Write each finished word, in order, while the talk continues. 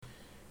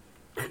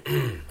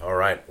All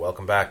right,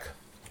 welcome back.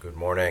 Good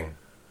morning.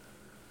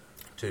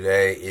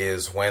 Today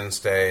is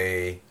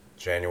Wednesday,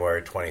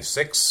 January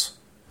 26th,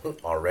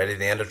 already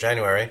the end of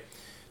January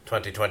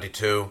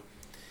 2022.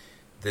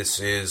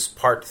 This is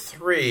part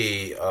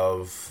 3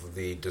 of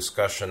the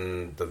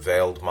discussion, the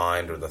veiled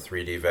mind or the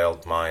 3D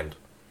veiled mind.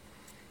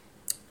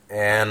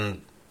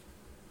 And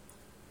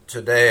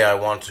today I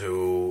want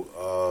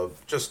to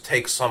just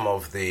take some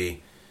of the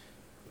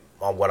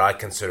what I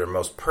consider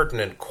most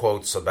pertinent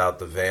quotes about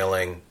the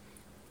veiling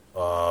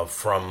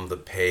from the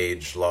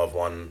page Law of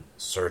One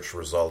search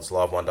results,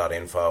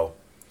 lawofone.info,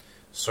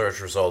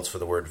 search results for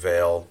the word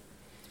veil.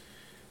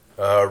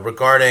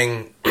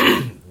 Regarding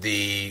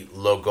the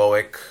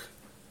logoic,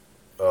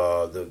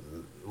 the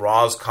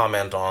Ra's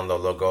comment on the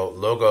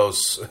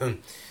logos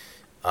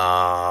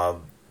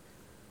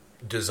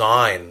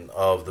design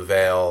of the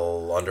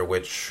veil under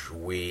which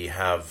we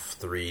have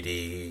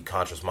 3D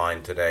conscious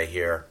mind today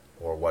here,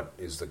 or what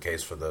is the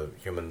case for the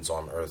humans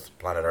on Earth,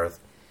 planet Earth.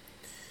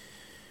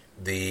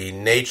 The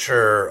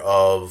nature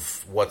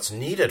of what's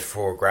needed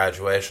for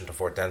graduation to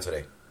fourth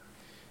density.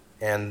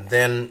 And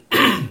then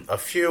a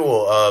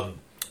few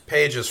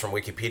pages from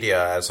Wikipedia,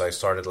 as I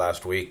started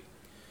last week,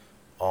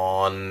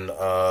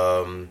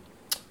 on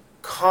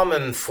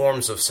common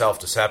forms of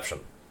self-deception.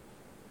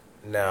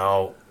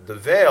 Now, the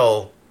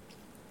veil,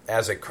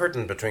 as a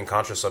curtain between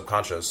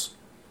conscious-subconscious,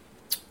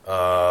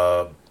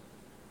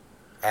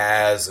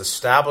 as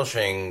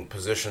establishing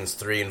positions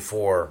 3 and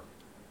 4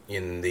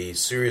 in the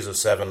series of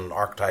 7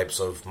 archetypes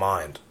of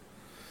mind.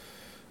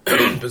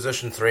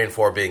 Position 3 and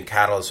 4 being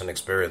catalyst and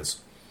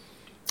experience.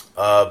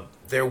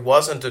 There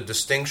wasn't a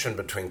distinction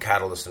between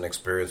catalyst and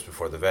experience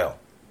before the veil.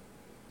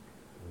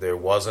 There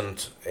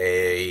wasn't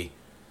a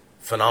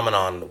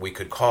phenomenon we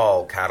could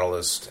call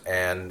catalyst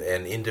and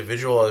an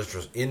individualized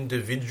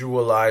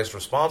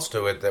response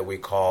to it that we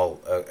call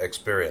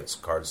experience,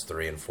 cards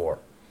 3 and 4.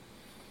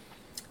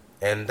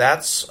 And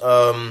that's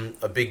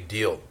a big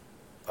deal.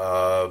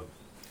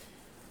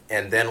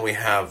 And then we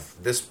have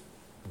this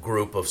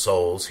group of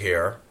souls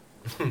here.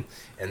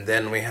 And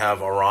then we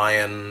have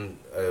Orion,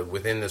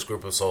 within this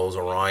group of souls,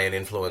 Orion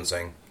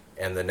influencing,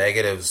 and the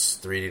negatives,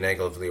 3D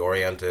negatively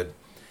oriented,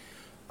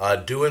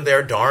 doing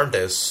their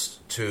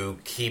darndest to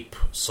keep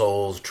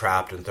souls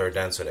trapped in third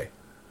density,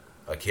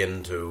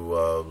 akin to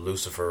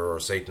Lucifer or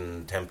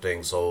Satan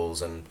tempting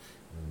souls and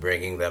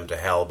bringing them to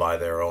hell by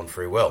their own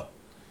free will,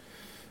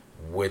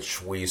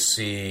 which we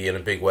see in a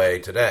big way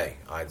today,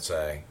 I'd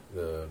say.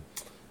 The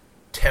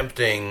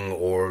tempting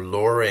or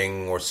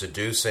luring or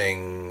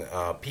seducing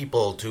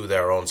people to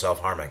their own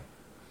self-harming,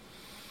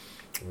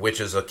 which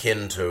is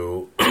akin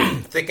to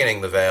thickening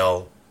the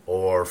veil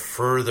or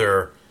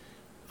further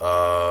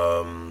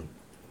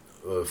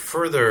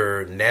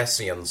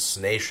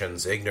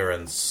nations,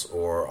 ignorance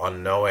or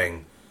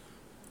unknowing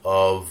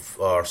of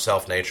our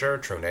self-nature,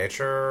 true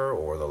nature,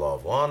 or the law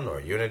of one, or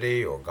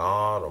unity, or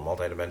God, or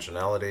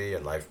multidimensionality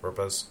and life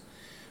purpose.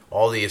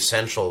 All the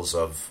essentials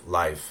of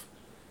life.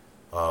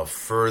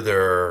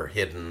 Further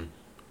hidden,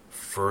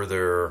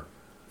 further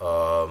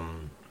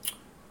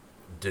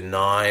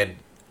denied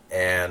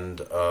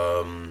and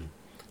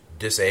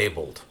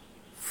disabled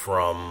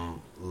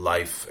from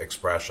life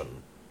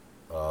expression.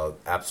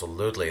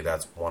 Absolutely,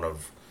 that's one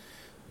of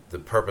the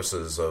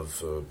purposes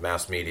of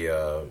mass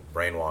media,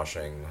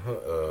 brainwashing,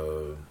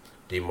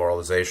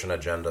 demoralization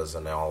agendas,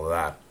 and all of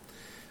that.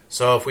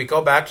 So if we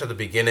go back to the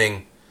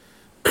beginning,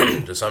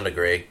 to some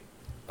degree,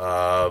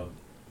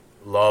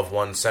 Law of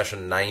One,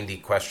 Session 90,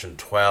 Question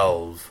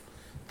 12,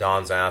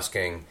 Don's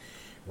asking,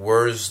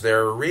 was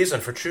there a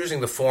reason for choosing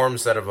the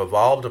forms that have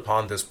evolved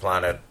upon this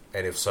planet,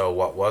 and if so,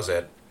 what was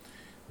it?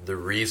 The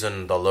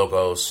reason the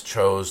Logos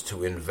chose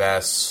to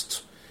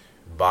invest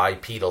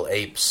bipedal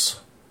apes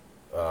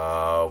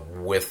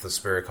with the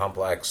spirit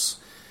complex,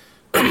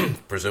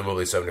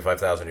 presumably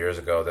 75,000 years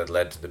ago, that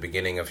led to the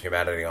beginning of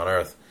humanity on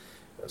Earth.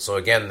 So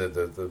again,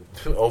 the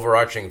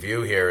overarching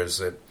view here is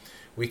that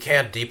we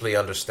can't deeply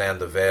understand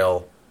the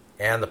veil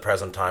and the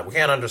present time. We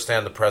can't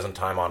understand the present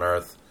time on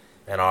Earth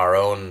and our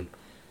own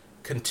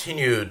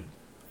continued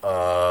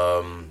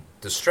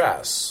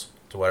distress,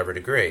 to whatever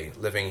degree,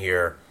 living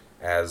here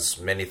as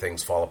many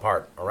things fall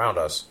apart around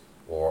us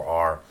or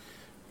are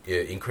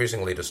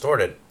increasingly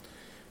distorted,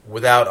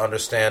 without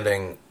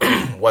understanding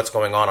what's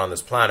going on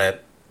this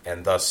planet,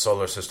 and thus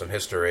solar system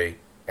history,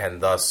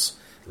 and thus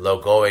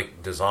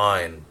logoic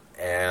design,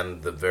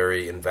 and the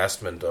very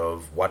investment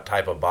of what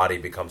type of body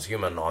becomes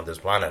human on this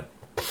planet.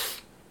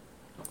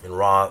 In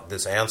Ra,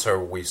 this answer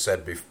we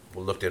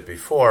looked at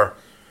before,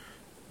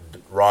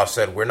 Ra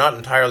said, we're not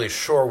entirely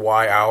sure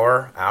why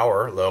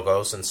our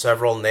Logos and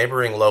several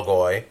neighboring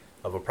Logoi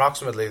of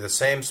approximately the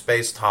same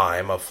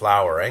space-time of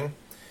flowering,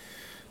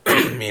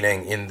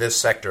 meaning in this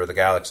sector of the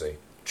galaxy,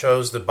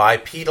 chose the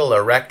bipedal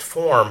erect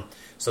form,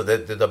 so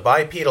that the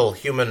bipedal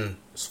human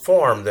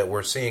form that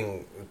we're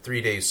seeing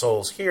 3D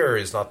souls here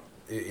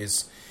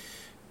is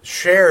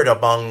shared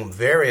among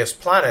various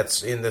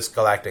planets in this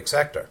galactic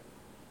sector,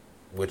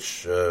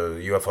 which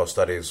UFO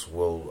studies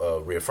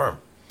will reaffirm.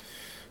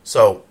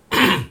 So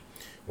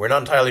We're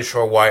not entirely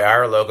sure why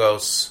our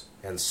logos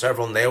and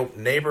several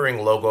neighboring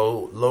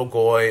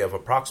logoi of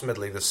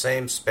approximately the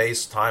same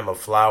space-time of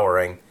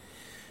flowering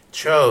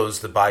chose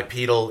the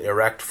bipedal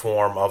erect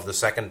form of the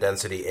second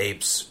density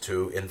apes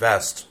to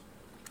invest.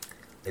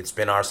 It's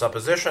been our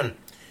supposition,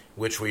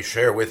 which we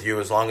share with you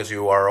as long as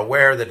you are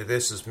aware that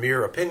this is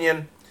mere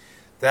opinion,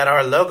 that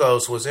our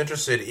logos was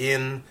interested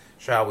in,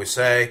 shall we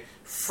say,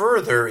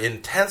 further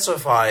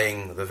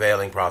intensifying the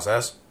veiling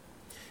process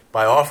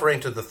by offering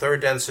to the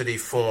third density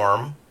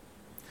form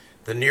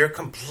the near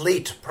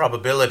complete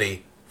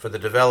probability for the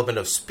development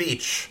of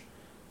speech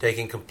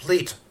taking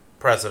complete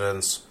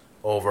precedence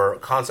over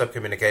concept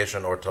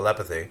communication or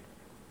telepathy.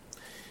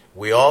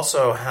 We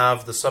also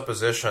have the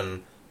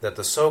supposition that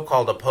the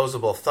so-called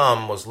opposable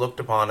thumb was looked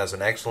upon as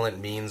an excellent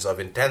means of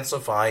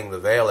intensifying the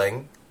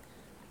veiling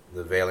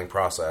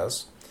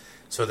process,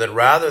 so that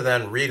rather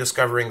than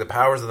rediscovering the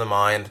powers of the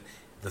mind,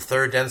 the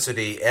third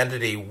density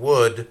entity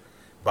would,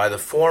 by the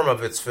form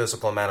of its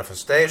physical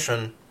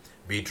manifestation,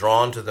 be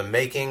drawn to the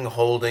making,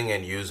 holding,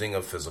 and using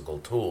of physical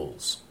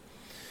tools.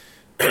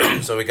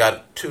 So we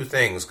got two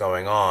things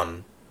going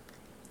on.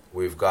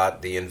 We've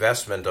got the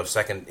investment of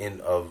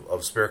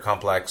spirit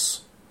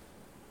complex,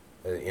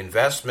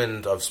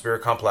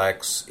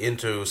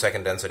 into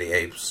second density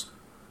apes.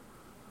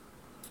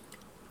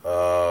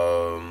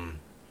 And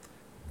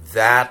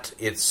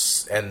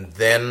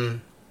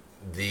then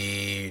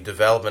the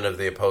development of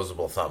the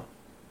opposable thumb,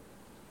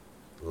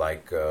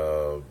 like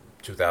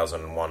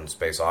 2001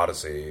 Space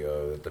Odyssey,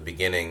 at the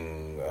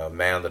beginning,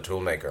 Man the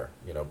Toolmaker,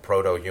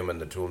 proto-human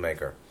the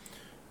Toolmaker,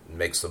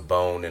 makes the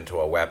bone into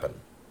a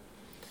weapon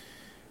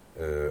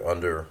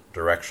under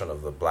direction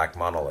of the Black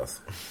Monolith,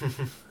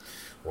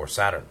 or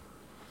Saturn.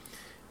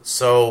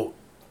 So,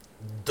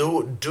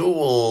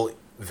 dual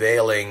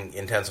veiling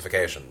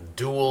intensification,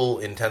 dual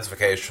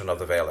intensification of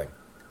the veiling.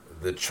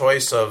 The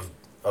choice of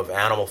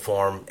animal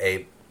form,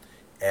 ape,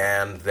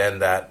 and then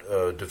that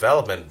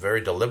development,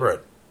 very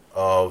deliberate,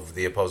 of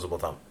the opposable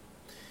thumb.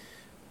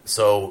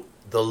 So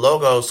the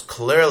logoi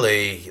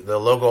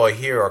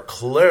here are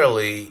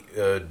clearly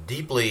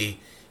deeply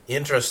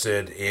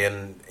interested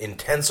in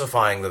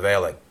intensifying the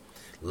veiling.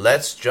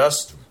 Let's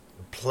just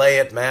play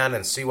it, man,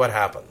 and see what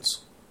happens.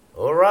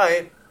 All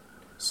right.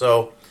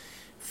 So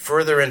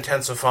further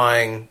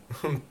intensifying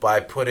by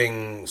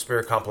putting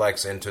spirit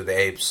complex into the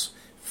apes,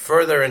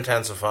 further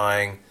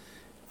intensifying,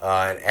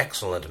 an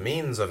excellent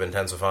means of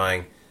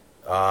intensifying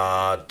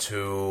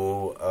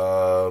to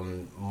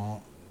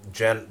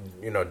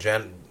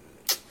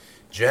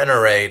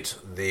generate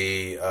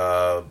the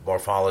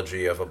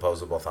morphology of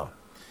opposable thumb.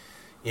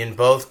 In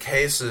both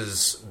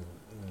cases,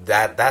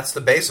 that's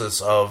the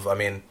basis of,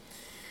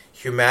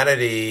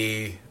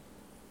 humanity.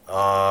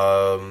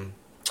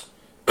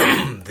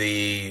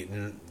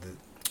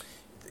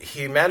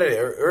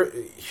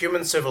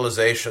 Human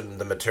civilization,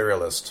 the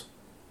materialist,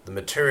 the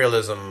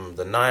materialism,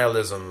 the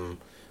nihilism,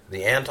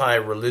 the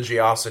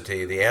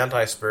anti-religiosity, the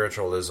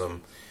anti-spiritualism,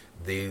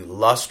 the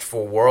lust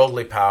for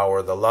worldly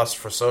power, the lust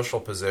for social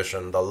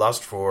position, the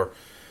lust for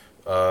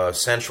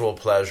sensual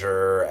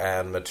pleasure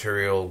and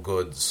material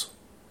goods,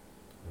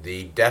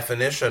 the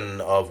definition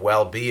of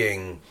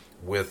well-being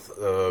with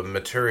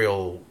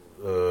material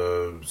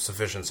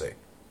sufficiency,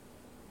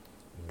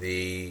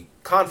 the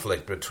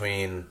conflict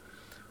between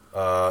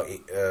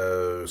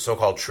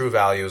so-called true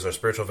values or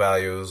spiritual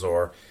values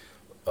or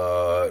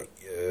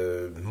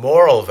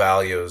moral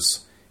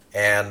values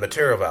and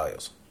material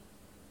values,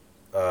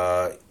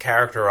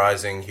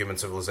 characterizing human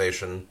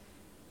civilization,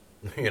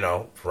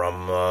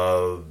 from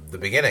the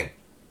beginning,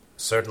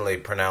 certainly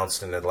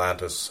pronounced in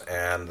Atlantis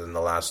and in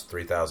the last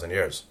 3,000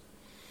 years.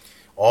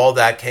 All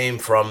that came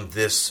from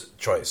this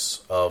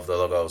choice of the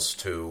logos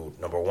to,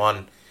 number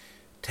one,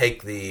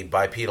 take the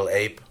bipedal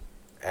ape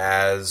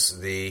as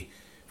the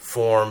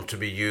form to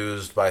be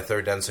used by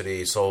third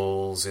density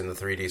souls in the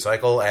 3D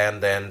cycle,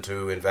 and then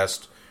to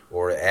invest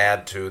or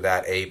add to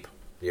that ape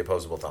the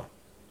opposable thumb.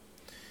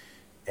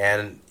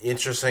 And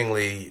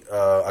interestingly,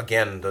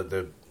 again,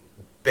 the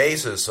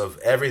basis of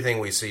everything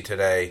we see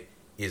today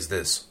is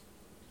this,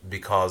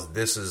 because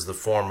this is the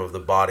form of the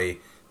body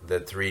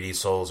that 3D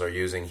souls are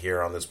using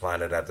here on this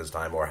planet at this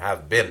time, or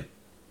have been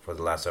for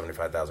the last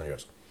 75,000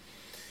 years.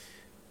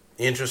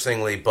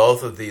 Interestingly,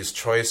 both of these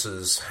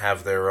choices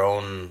have their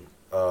own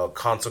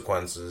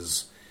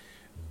consequences,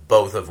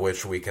 both of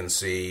which we can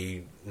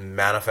see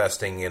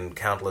manifesting in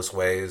countless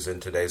ways in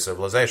today's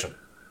civilization.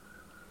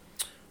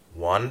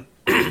 One,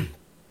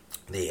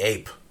 the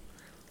ape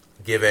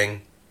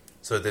giving.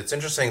 So it's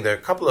interesting, there are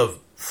a couple of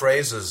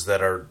phrases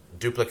that are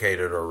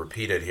duplicated or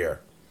repeated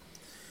here.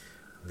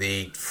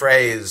 The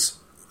phrase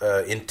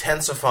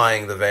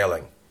intensifying the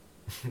veiling,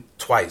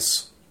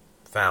 twice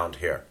found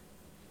here.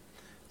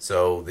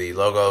 So the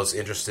logo's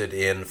interested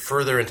in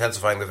further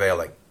intensifying the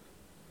veiling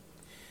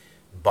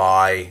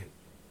by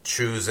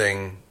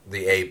choosing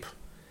the ape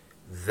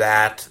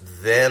that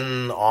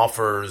then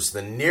offers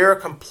the near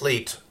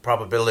complete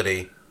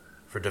probability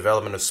for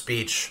development of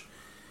speech,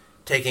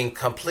 taking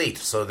complete.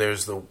 So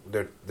there's the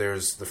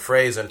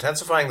phrase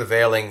intensifying the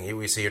veiling,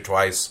 we see here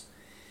twice,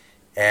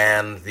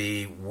 and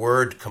the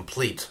word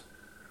complete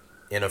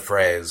in a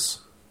phrase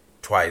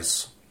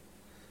twice,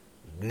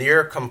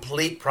 near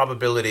complete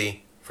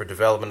probability for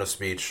development of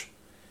speech,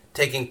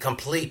 taking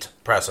complete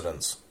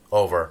precedence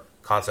over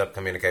concept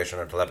communication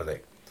or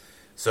telepathy.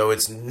 So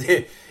it's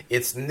nearly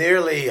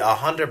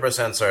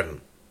 100%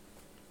 certain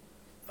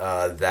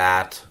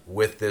that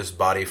with this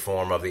body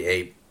form of the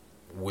ape,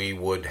 we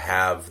would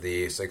have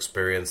this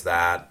experience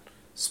that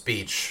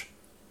speech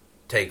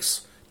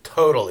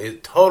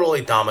it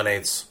totally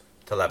dominates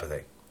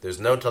telepathy. There's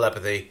no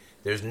telepathy.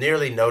 There's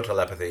nearly no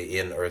telepathy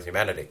in Earth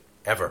humanity,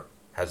 ever.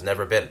 Has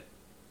never been.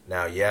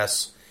 Now,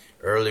 yes,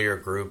 earlier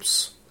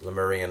groups,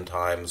 Lemurian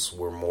times,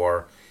 were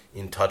more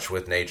in touch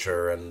with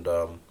nature and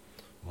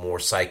more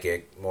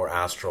psychic, more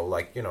astral,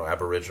 like,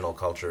 Aboriginal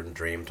culture and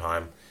dream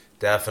time.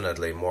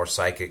 Definitely more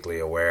psychically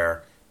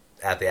aware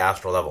at the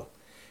astral level.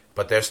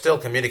 But they're still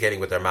communicating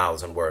with their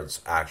mouths and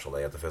words,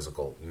 actually, at the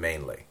physical,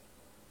 mainly.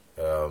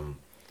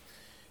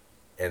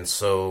 And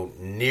so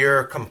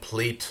near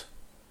complete,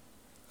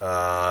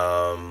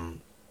 the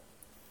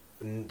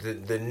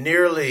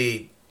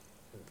nearly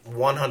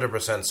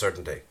 100%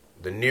 certainty,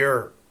 the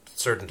near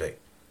certainty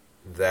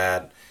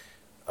that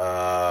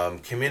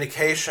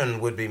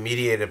communication would be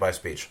mediated by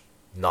speech,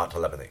 not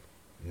telepathy.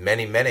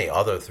 Many, many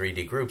other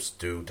 3D groups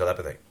do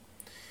telepathy.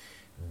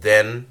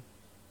 Then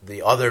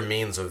the other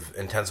means of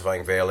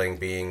intensifying veiling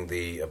being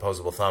the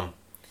opposable thumb.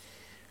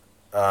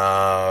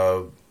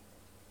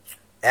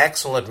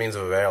 Excellent means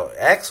of veiling.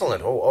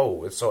 Excellent.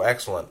 Oh, it's so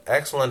excellent.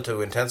 Excellent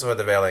to intensify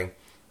the veiling.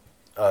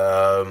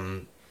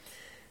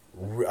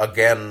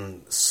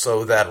 Again,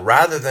 so that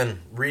rather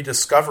than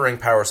rediscovering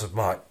powers of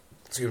mind,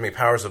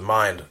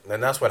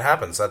 and that's what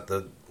happens.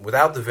 That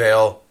without the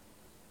veil,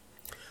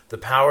 the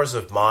powers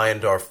of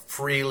mind are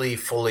freely,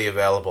 fully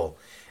available,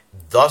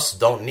 thus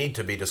don't need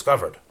to be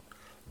discovered.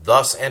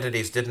 Thus,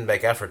 entities didn't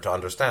make effort to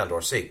understand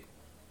or see.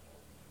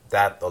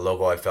 That, the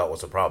logo I felt,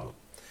 was a problem.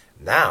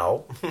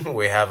 Now,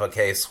 we have a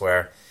case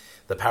where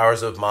the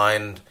powers of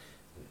mind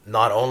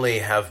not only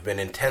have been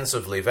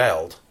intensively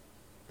veiled,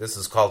 this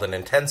is called an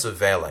intensive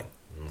veiling,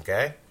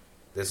 okay?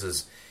 This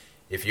is,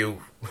 if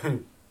you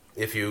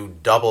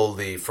double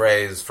the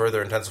phrase,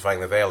 further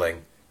intensifying the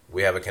veiling,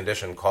 we have a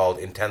condition called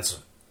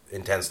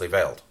intensely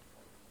veiled.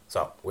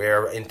 So,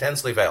 we're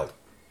intensely veiled.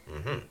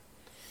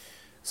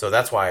 So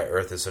that's why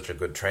Earth is such a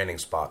good training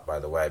spot, by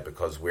the way,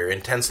 because we're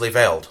intensely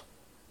veiled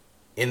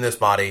in this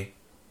body,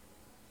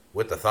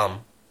 with the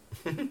thumb,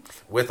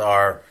 with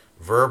our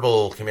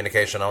verbal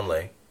communication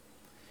only,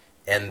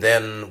 and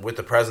then with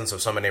the presence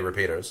of so many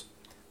repeaters,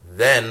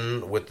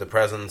 then with the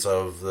presence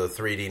of the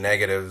 3D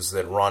negatives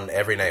that run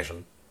every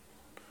nation,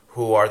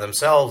 who are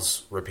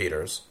themselves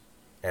repeaters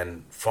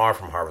and far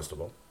from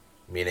harvestable,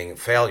 meaning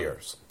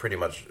failures, pretty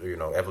much,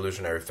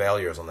 evolutionary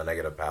failures on the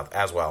negative path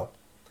as well.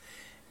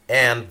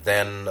 And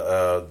then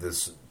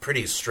this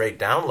pretty straight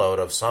download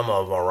of some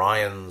of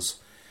Orion's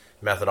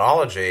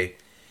methodology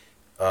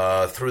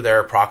through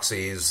their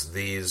proxies,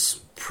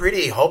 these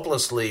pretty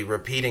hopelessly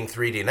repeating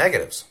 3D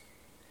negatives.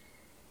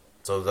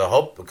 So the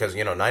hope, because,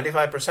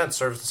 95%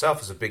 serves the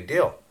self is a big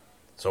deal.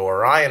 So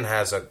Orion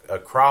has a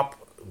crop,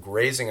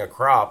 grazing a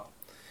crop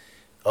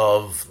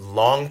of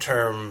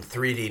long-term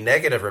 3D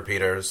negative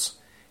repeaters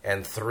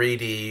and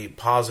 3D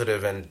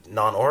positive and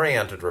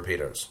non-oriented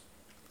repeaters.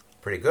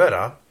 Pretty good,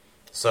 huh?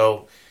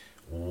 So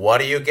what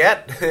do you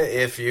get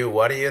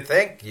what do you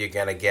think you're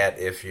going to get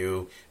if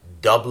you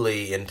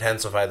doubly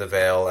intensify the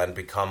veil and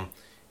become,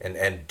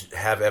 and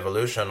have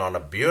evolution on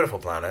a beautiful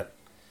planet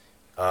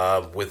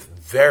with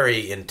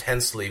very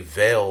intensely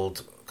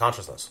veiled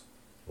consciousness?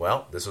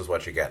 Well, this is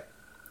what you get.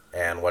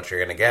 And what you're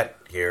going to get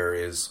here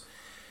is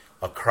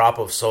a crop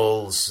of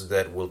souls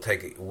that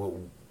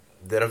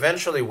that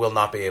eventually will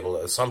not be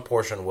able, some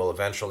portion will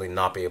eventually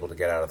not be able to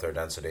get out of third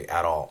density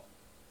at all,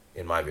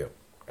 in my view.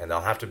 And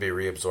they'll have to be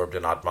reabsorbed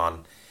in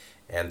Atman,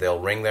 and they'll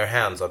wring their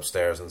hands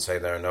upstairs and say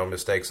there are no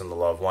mistakes in the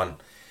law of one.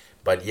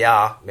 But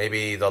yeah,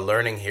 maybe the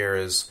learning here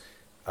is,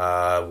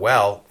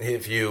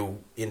 if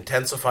you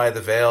intensify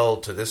the veil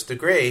to this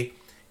degree,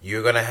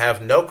 you're going to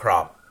have no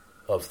crop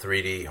of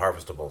 3D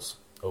harvestables,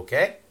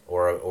 okay?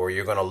 Or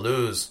you're going to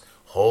lose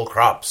whole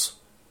crops,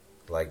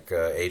 like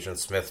Agent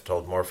Smith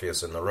told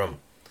Morpheus in the room.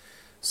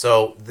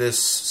 So this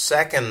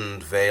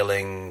second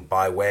veiling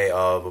by way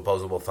of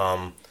opposable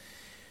thumb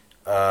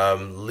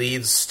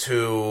leads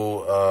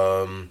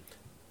to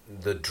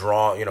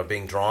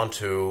being drawn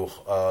to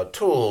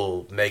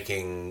tool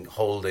making,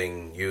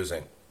 holding,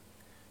 using.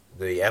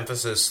 The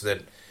emphasis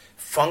that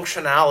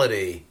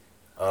functionality,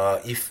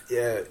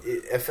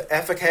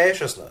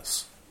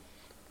 efficaciousness,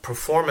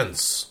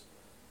 performance,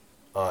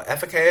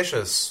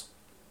 efficacious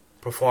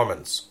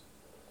performance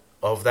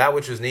of that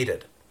which is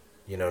needed,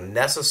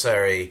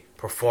 necessary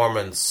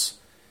performance.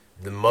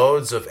 The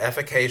modes of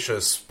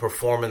efficacious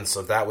performance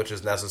of that which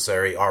is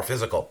necessary are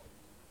physical,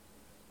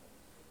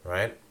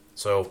 right?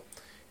 So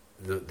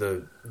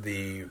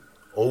the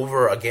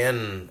over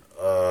again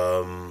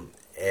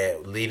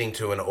leading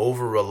to an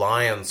over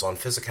reliance on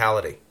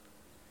physicality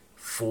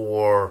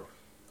for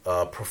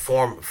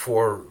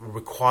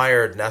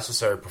required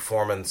necessary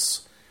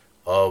performance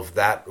of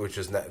that which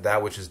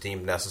is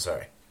deemed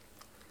necessary,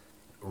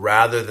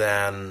 rather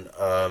than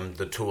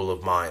the tool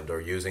of mind,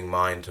 or using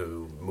mind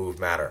to move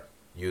matter,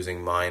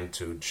 using mind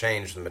to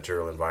change the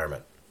material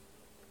environment,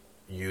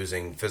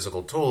 using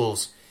physical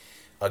tools.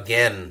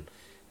 Again,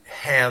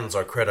 hands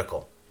are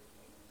critical.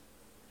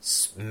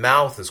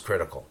 Mouth is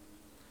critical.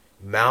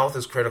 Mouth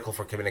is critical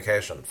for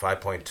communication,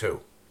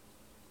 5.2.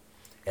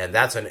 And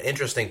that's an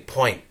interesting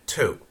point,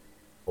 too,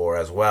 or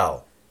as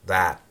well,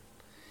 that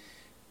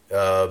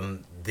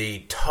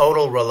the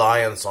total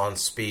reliance on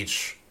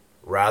speech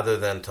rather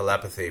than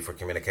telepathy for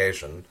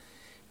communication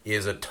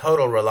is a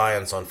total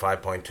reliance on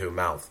 5.2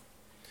 mouth.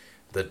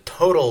 The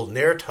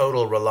near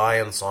total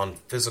reliance on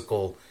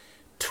physical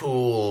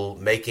tool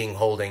making,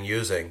 holding,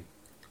 using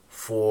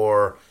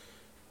for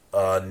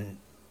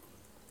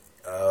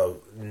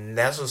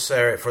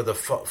necessary, for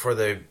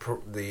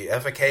the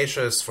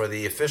efficacious, for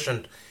the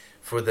efficient,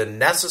 for the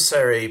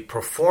necessary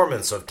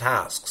performance of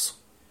tasks,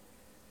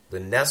 the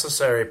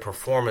necessary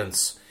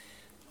performance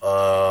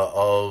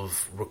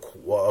of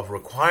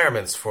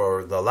requirements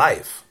for the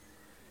life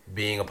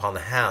being upon the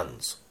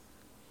hands,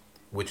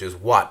 which is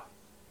what?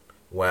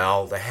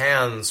 Well, the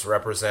hands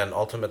represent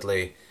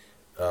ultimately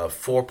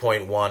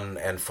 4.1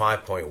 and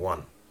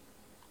 5.1.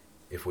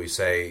 If we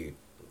say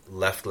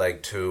left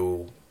leg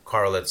 2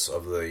 correlates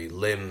of the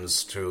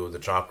limbs to the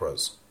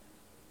chakras,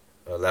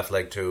 left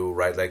leg 2,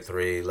 right leg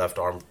 3, left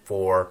arm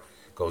 4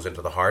 goes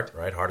into the heart,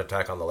 right? Heart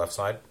attack on the left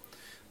side.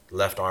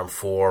 Left arm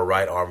 4,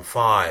 right arm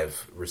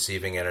 5,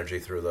 receiving energy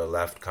through the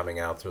left, coming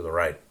out through the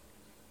right.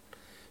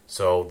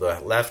 So the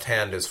left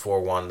hand is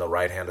 4.1, the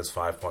right hand is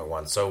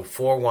 5.1. So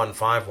 4.1,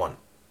 5.1.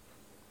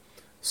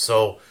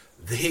 So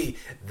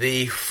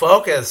the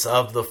focus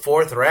of the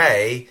fourth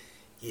ray,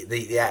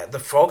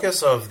 the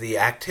focus of the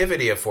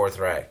activity of fourth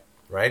ray,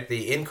 right?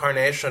 The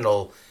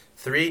incarnational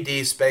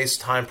 3D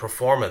space-time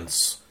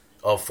performance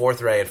of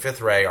fourth ray and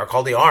fifth ray are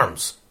called the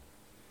arms.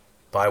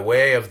 By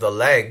way of the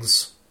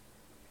legs,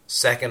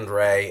 second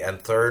ray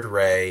and third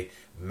ray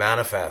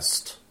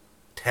manifest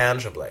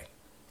tangibly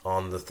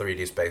on the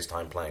 3D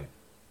space-time plane.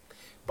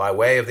 By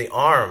way of the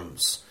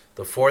arms,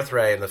 the fourth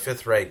ray and the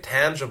fifth ray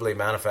tangibly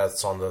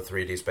manifests on the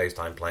 3D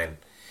space-time plane,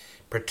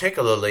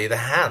 particularly the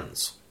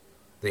hands.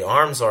 The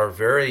arms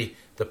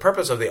the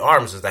purpose of the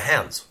arms is the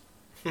hands.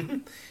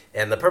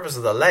 And the purpose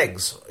of the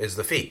legs is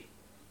the feet.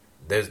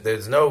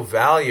 There's no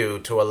value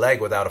to a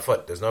leg without a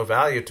foot. There's no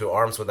value to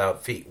arms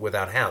without feet,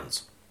 without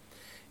hands.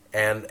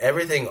 And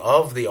everything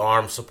of the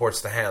arm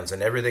supports the hands,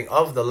 and everything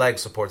of the leg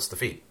supports the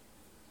feet.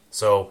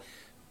 So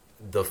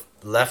the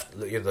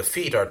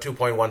feet are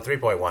 2.1,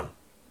 3.1.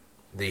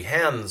 The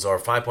hands are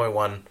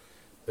 5.1,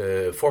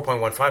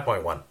 4.1,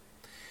 5.1.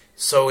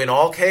 So in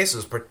all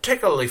cases,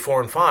 particularly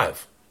 4 and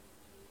 5,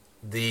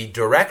 the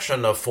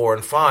direction of 4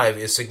 and 5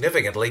 is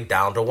significantly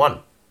down to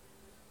 1.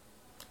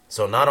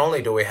 So not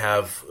only do we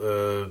have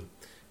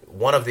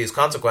one of these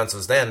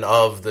consequences then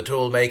of the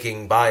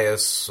tool-making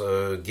bias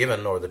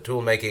given, or the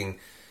tool-making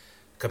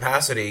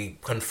capacity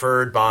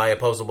conferred by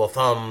opposable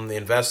thumb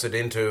invested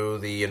into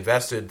the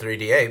invested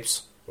 3D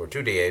apes, or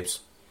 2D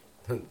apes.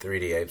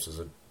 3D apes is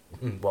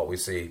what we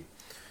see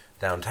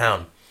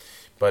downtown.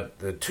 But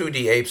the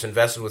 2D apes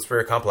invested with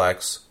spirit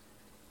complex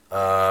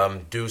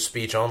do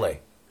speech only.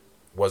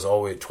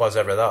 Twas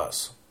ever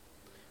thus.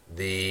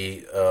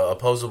 The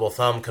opposable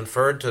thumb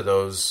conferred to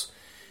those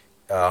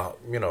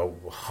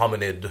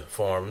hominid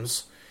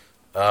forms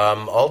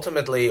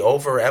ultimately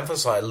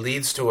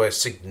leads to a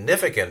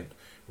significant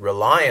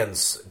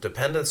reliance,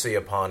 dependency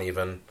upon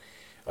even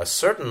a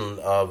certain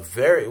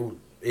very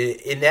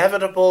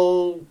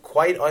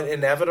quite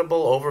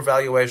inevitable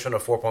overvaluation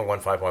of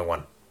 4.1,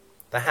 5.1,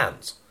 the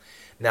hands.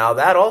 Now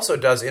that also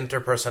does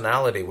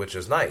interpersonality, which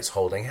is nice,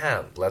 holding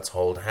hand. Let's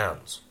hold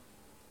hands.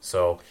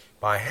 So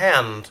by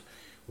hand,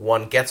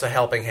 one gets a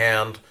helping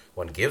hand,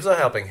 one gives a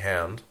helping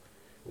hand,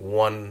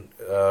 one,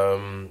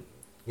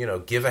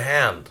 give a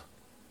hand,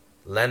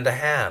 lend a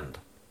hand.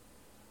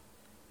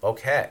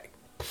 Okay.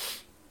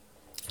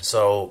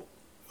 So,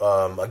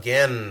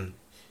 again,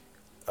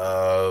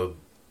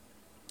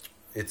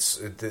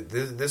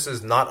 this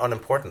is not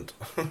unimportant.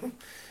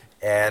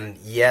 And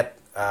yet,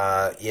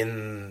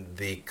 in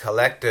the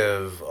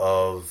collective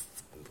of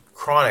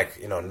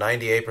chronic,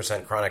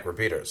 98% chronic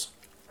repeaters,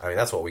 I mean,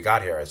 that's what we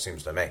got here, it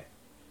seems to me.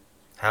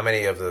 How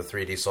many of the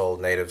 3D soul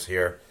natives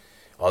here,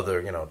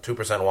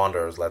 2%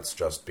 wanderers, let's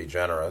just be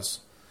generous,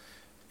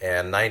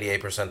 and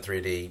 98%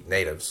 3D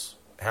natives,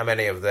 how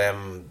many of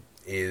them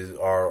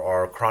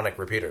are chronic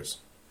repeaters?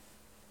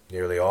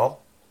 Nearly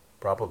all?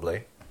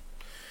 Probably.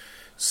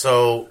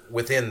 So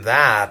within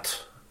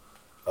that,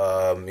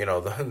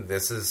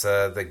 this is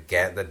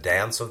the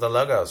dance of the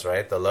logos,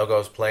 right? The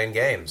logos playing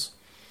games.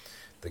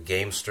 The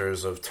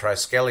gamesters of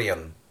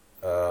Triskelion,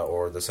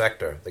 or the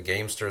sector. The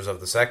gamesters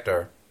of the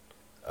sector,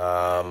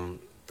 the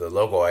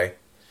logoi,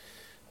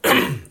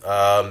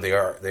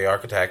 the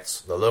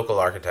architects, the local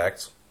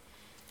architects,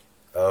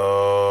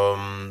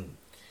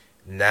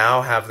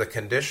 now have the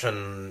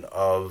condition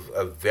of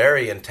a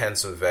very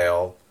intensive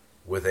veil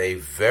with a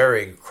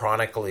very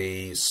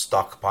chronically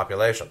stuck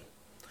population.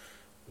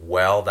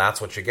 Well,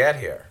 that's what you get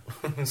here.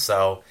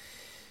 So,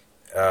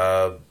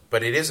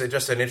 but it is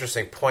just an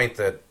interesting point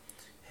that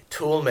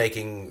tool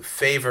making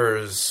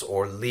favors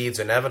or leads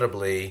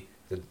inevitably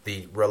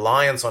the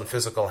reliance on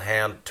physical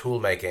hand tool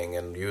making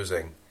and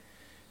using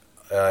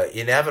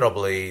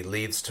inevitably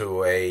leads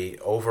to a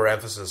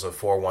overemphasis of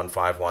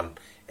 4-1-5-1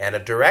 and a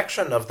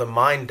direction of the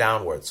mind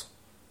downwards.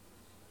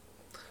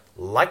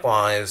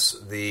 Likewise,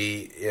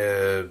 the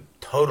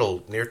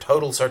near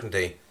total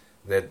certainty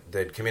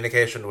that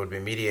communication would be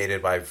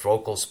mediated by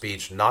vocal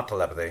speech, not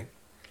telepathy,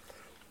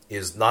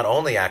 is not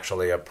only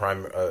actually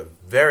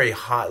very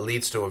high,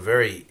 leads to a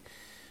very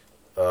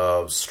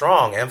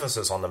strong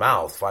emphasis on the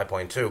mouth,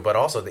 5.2, but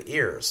also the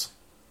ears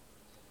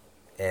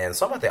and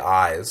somewhat the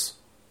eyes.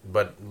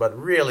 But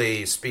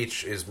really,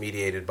 speech is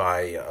mediated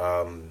by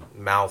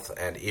mouth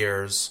and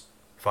ears,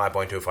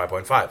 5.2,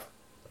 5.5.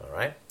 All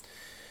right.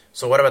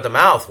 So what about the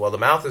mouth? Well, the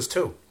mouth is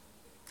 2.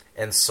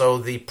 And so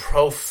the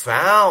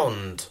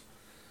profound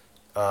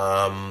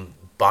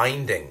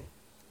binding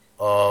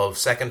of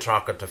second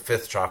chakra to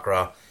fifth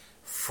chakra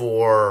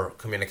for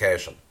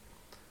communication.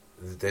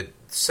 The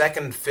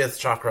second, fifth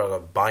chakra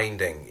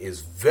binding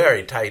is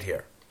very tight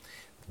here,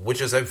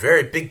 which is a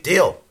very big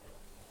deal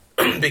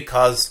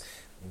because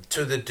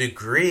to the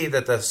degree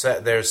that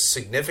there's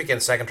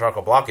significant second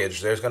chakra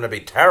blockage, there's going to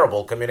be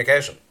terrible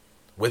communication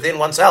within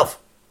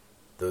oneself.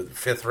 The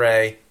fifth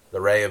ray,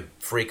 the ray of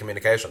free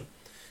communication.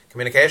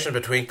 Communication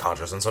between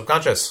conscious and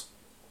subconscious.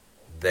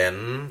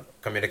 Then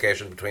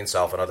communication between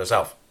self and other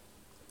self.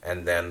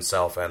 And then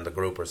self and the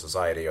group or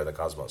society or the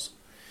cosmos.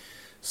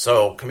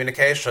 So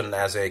communication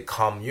as a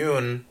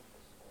commune,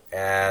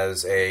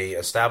 as a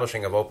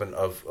establishing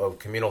of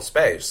communal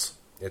space.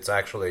 It's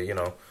actually,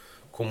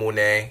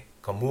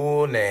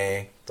 commune,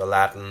 the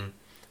Latin,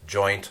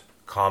 joint,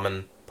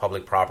 common,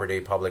 public property,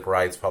 public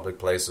rights, public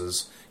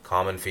places,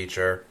 common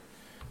feature,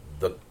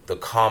 the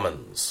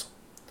commons.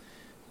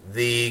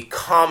 The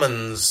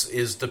commons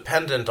is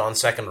dependent on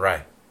second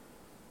ray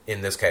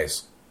in this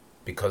case,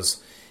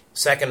 because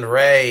second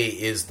ray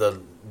is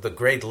the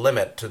great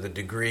limit to the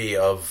degree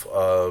of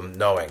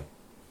knowing.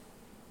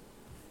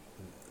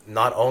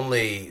 Not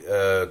only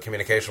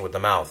communication with the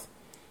mouth,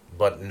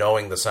 but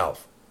knowing the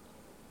self.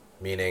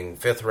 Meaning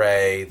fifth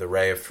ray, the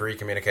ray of free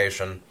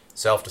communication,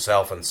 self to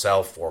self and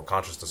self or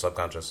conscious to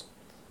subconscious,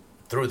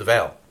 through the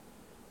veil,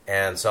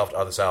 and self to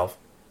other self,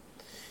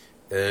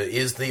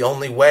 is the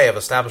only way of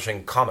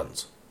establishing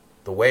commons.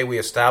 The way we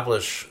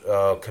establish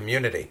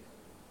community.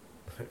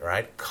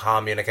 Right?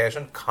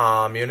 Communication.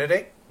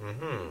 Community.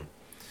 Mm-hmm.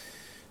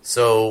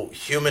 So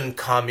human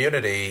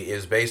community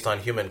is based on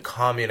human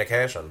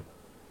communication,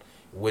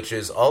 which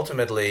is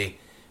ultimately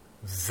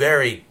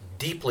very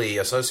deeply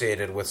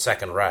associated with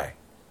second ray.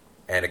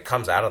 And it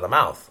comes out of the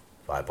mouth,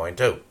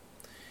 5.2.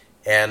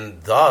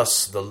 And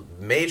thus, the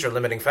major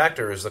limiting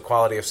factor is the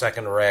quality of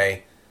second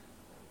ray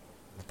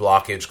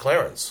blockage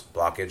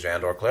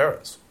and or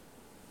clearance.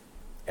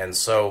 And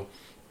so,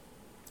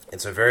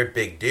 it's a very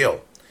big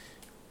deal.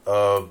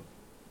 A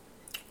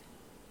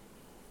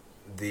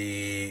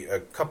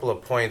couple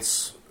of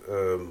points,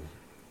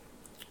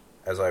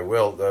 as I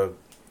will. The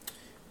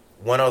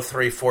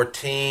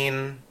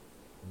 103.14,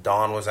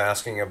 Don was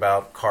asking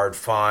about card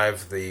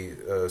 5,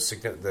 the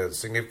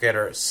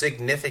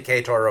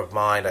significator of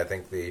mind. I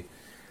think the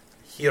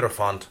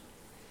Hierophant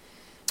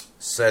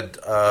said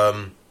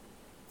Don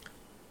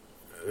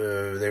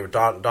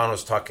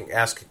was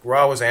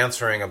Ra was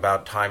answering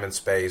about time and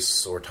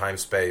space or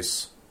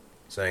time-space,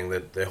 saying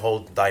that the whole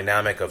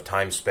dynamic of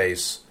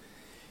time-space,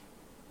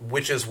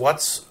 which is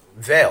what's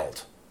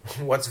veiled.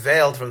 What's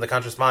veiled from the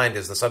conscious mind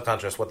is the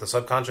subconscious. What the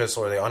subconscious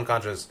or the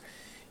unconscious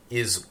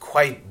is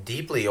quite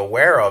deeply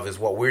aware of is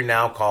what we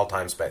now call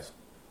time-space.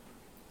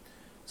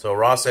 So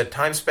Ra said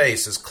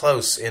time-space is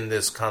close in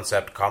this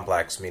concept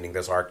complex, meaning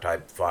this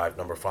archetype 5,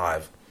 number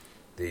 5,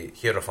 the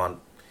Hierophant.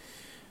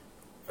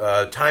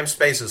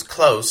 Time-space is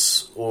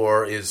close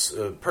or is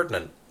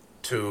pertinent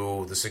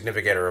to the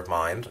significator of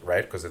mind,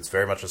 right? Because it's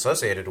very much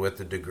associated with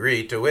the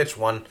degree to which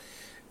one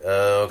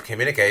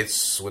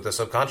communicates with the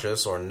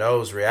subconscious or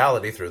knows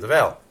reality through the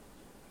veil.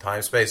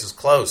 Time-space is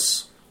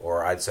close,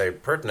 or I'd say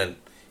pertinent,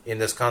 in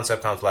this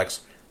concept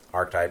complex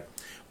archetype,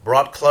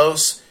 brought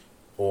close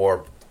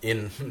or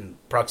in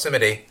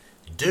proximity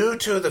due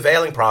to the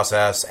veiling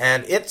process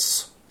and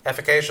its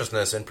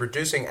efficaciousness in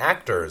producing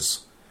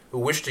actors who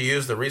wish to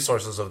use the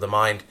resources of the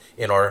mind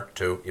in order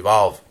to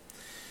evolve.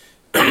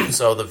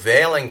 So the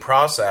veiling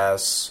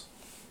process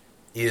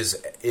is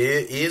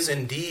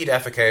indeed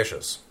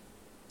efficacious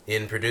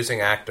in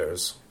producing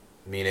actors,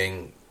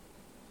 meaning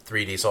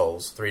 3D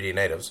souls, 3D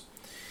natives,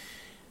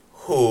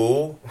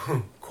 who,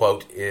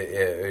 quote,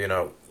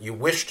 you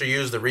wish to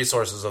use the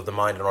resources of the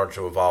mind in order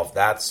to evolve.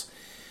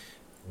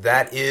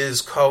 That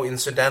is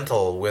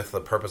coincidental with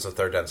the purpose of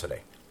third density.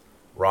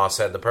 Ra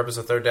said the purpose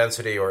of third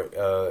density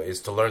is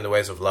to learn the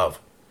ways of love.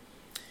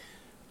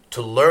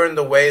 To learn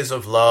the ways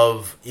of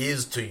love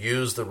is to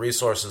use the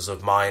resources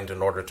of mind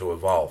in order to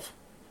evolve.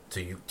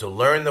 To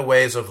learn the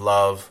ways of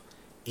love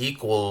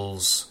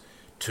equals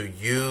to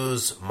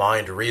use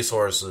mind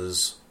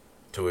resources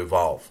to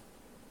evolve.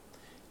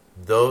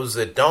 Those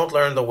that don't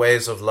learn the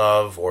ways of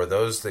love, or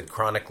those that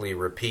chronically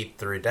repeat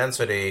through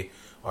density,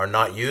 are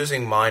not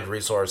using mind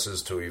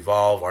resources to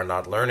evolve, are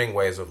not learning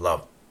ways of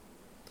love.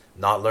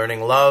 Not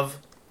learning love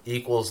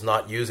equals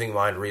not using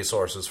mind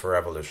resources for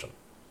evolution.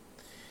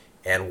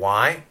 And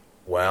why?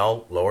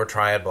 Well, lower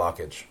triad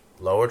blockage.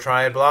 Lower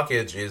triad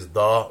blockage is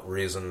the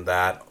reason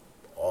that,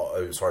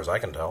 as far as I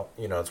can tell,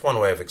 it's one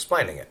way of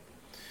explaining it.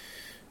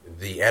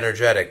 The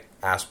energetic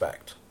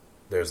aspect.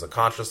 There's the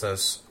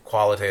consciousness,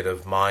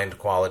 qualitative, mind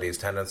qualities,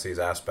 tendencies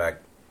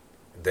aspect.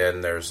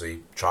 Then there's the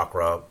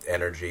chakra,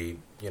 energy,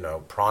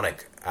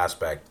 pranic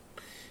aspect.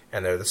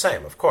 And they're the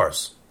same, of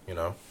course,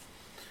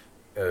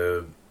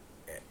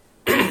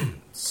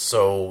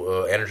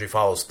 So energy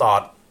follows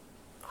thought.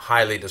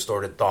 Highly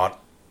distorted thought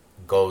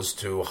goes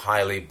to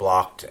highly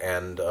blocked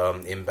and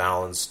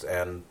imbalanced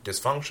and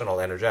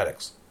dysfunctional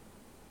energetics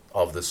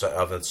of the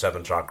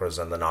seven chakras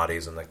and the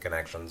nadis and the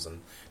connections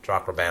and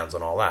chakra bands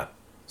and all that.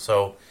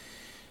 So,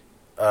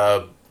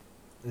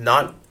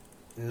 not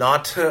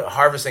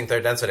harvesting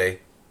third density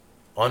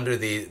under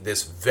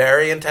this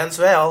very intense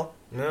veil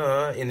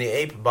in the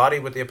ape body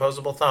with the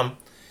opposable thumb,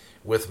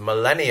 with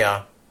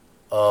millennia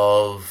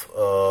of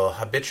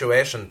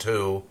habituation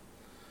to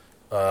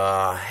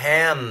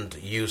hand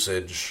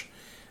usage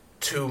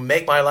to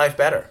make my life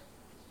better.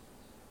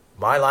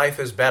 My life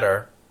is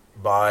better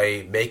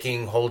by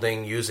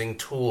using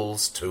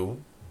tools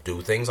to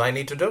do things I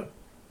need to do.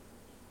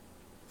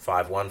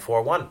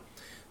 5141.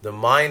 The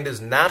mind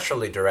is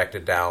naturally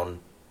directed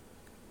down.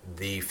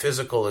 The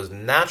physical is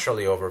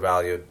naturally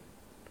overvalued.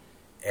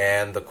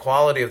 And the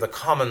quality of the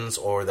commons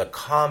or the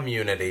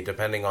community,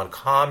 depending on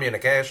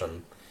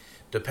communication,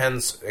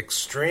 depends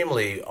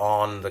extremely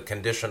on the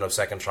condition of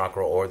second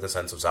chakra or the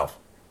sense of self.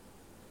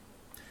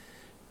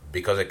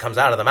 Because it comes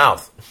out of the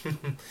mouth.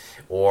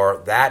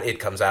 Or that it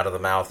comes out of the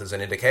mouth is an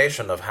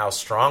indication of how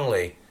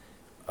strongly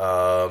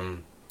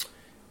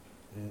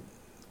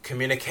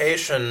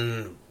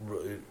communication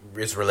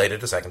is related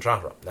to second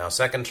chakra. Now,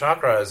 second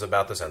chakra is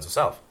about the sense of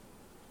self.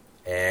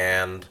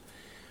 And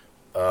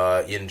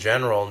in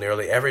general,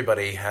 nearly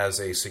everybody has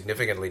a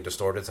significantly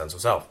distorted sense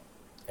of self.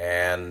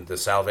 And the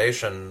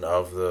salvation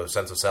of the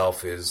sense of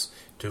self is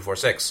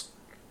 246.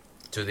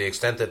 To the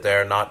extent that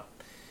they're not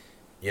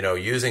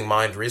using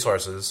mind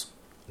resources,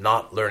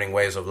 not learning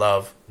ways of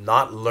love,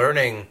 not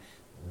learning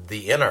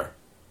the inner,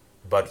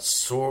 but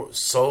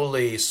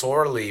sorely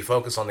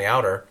focus on the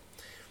outer,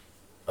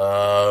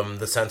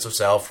 the sense of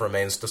self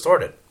remains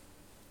distorted.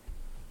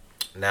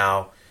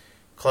 Now,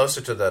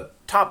 closer to the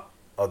top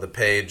of the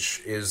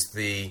page is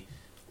the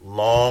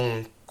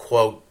long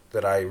quote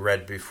that I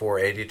read before,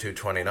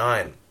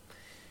 8229,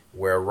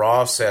 where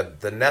Ra said,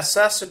 "The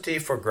necessity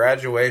for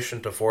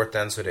graduation to fourth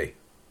density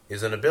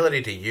is an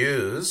ability to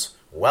use,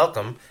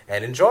 welcome,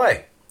 and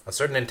enjoy a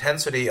certain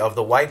intensity of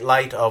the white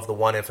light of the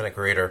one infinite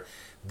creator.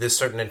 This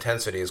certain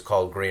intensity is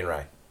called green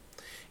ray.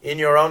 In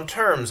your own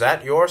terms,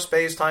 at your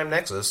space-time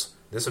nexus,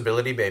 this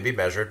ability may be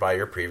measured by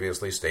your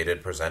previously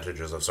stated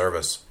percentages of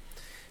service."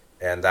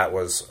 And that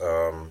was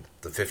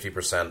the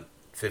 50%,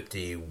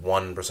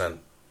 51%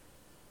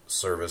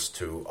 service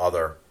to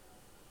other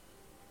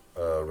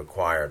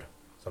required,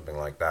 something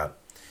like that.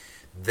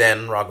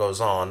 Then Ra goes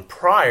on,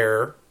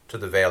 prior to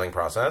the veiling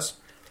process,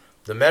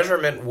 the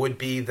measurement would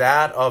be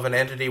that of an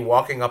entity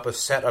walking up a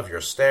set of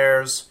your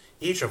stairs,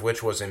 each of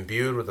which was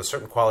imbued with a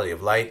certain quality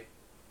of light.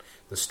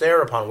 The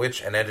stair upon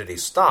which an entity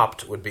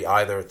stopped would be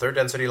either third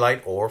density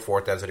light or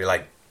fourth density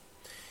light.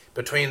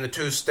 Between the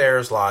two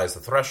stairs lies the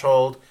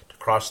threshold. To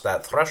cross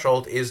that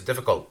threshold is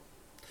difficult.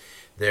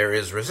 There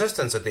is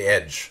resistance at the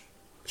edge,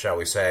 shall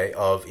we say,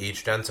 of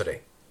each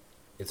density.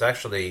 It's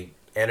actually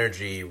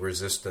energy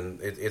resistant.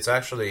 It's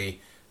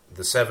actually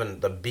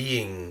the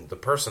being, the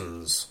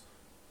persons,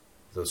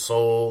 the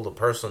soul, the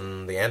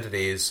person, the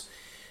entities,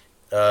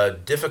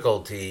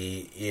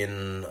 difficulty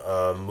in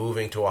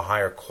moving to a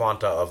higher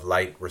quanta of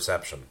light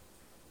reception.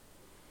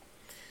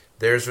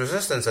 There's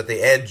resistance at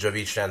the edge of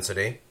each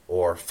density,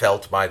 or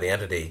felt by the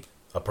entity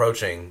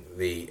approaching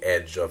the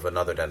edge of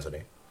another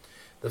density.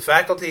 The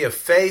faculty of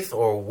faith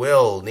or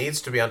will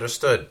needs to be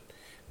understood.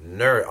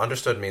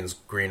 Understood means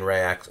green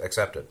ray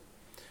accepted.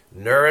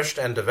 Nourished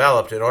and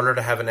developed in order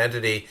to have an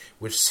entity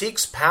which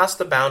seeks past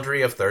the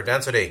boundary of third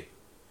density.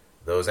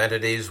 Those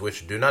entities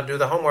which do not do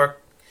the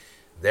homework,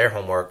 their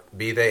homework,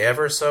 be they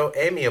ever so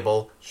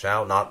amiable,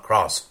 shall not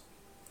cross.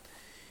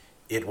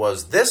 It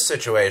was this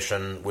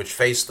situation which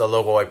faced the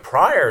logoi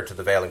prior to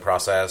the veiling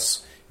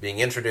process, being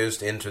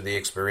introduced into the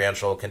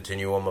experiential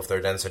continuum of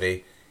third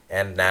density,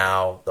 and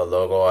now the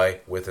logoi,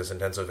 with this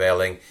intensive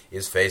veiling,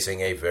 is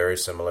facing a very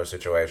similar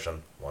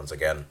situation once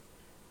again.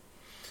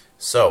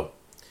 So,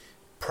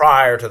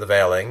 prior to the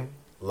veiling,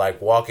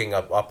 like walking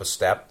up a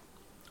step,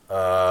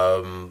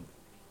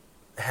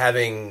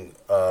 having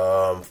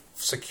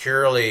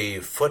securely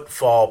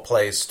footfall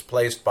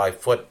placed by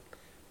foot,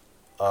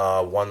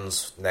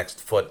 one's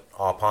next foot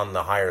upon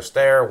the higher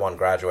stair, one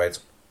graduates.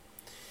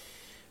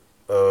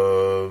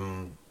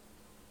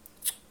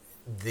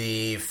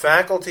 The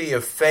faculty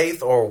of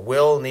faith or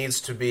will needs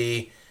to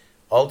be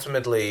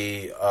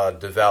ultimately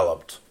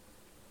developed.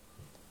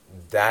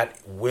 That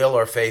will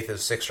or faith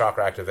is sixth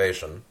chakra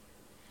activation.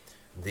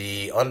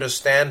 The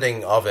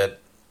understanding of it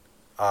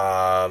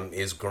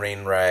is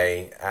green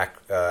ray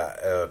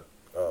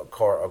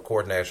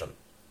coordination.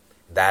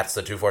 That's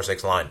the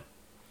 246 line.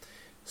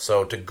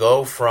 So to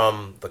go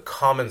from the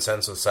common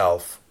sense of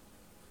self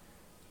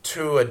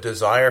to a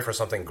desire for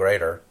something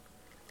greater,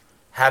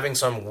 having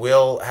some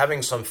will,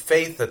 having some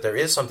faith that there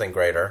is something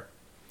greater,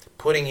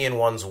 putting in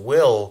one's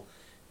will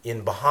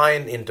in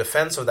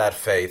defense of that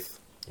faith,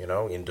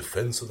 in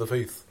defense of the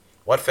faith.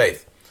 What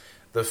faith?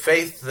 The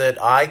faith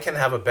that I can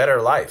have a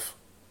better life,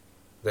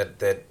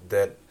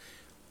 that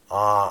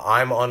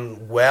I'm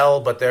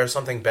unwell, but there's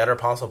something better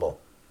possible,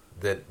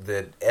 that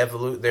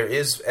there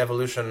is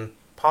evolution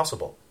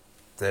possible,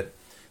 that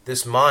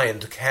this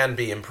mind can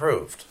be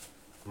improved,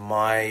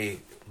 my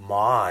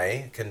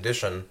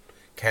condition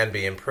can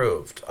be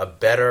improved, a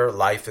better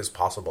life is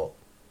possible,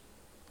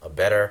 a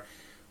better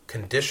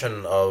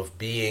condition of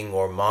being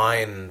or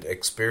mind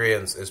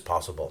experience is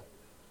possible,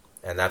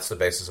 and that's the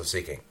basis of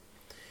seeking.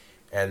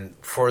 And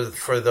for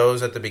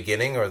those at the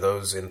beginning or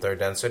those in third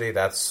density,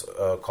 that's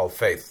called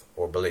faith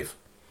or belief.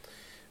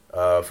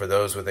 For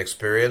those with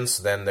experience,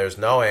 then there's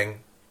knowing.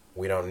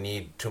 We don't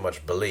need too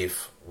much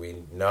belief.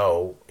 We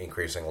know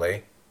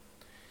increasingly.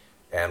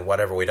 And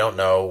whatever we don't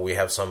know, we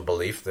have some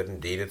belief that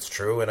indeed it's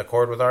true in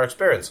accord with our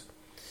experience.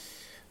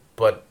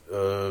 But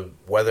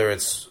whether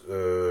it's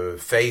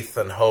faith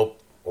and hope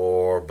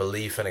or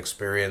belief and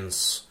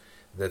experience,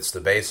 that's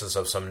the basis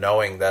of some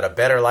knowing that a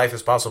better life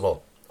is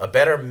possible. A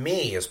better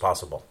me is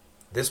possible.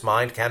 This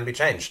mind can be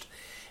changed.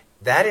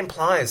 That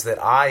implies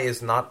that I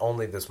is not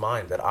only this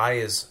mind, that I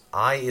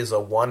is a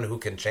one who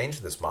can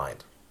change this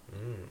mind.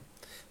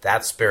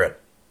 That's spirit.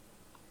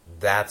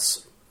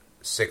 That's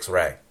sixth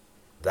ray.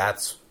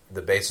 That's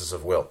the basis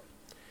of will.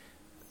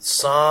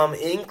 Some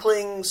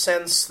inkling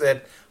sense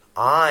that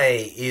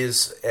I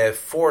is a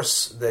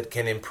force that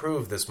can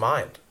improve this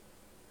mind.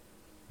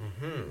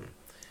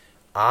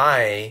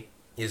 I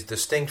is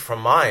distinct from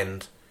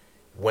mind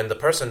when the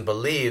person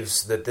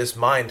believes that this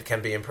mind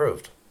can be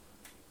improved.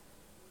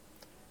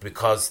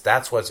 Because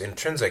that's what's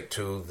intrinsic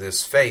to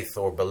this faith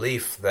or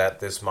belief that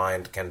this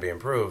mind can be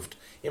improved.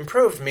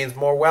 Improved means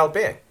more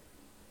well-being.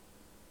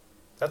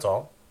 That's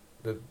all.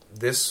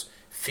 This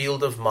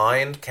field of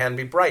mind can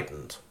be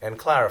brightened and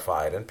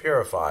clarified and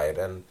purified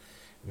and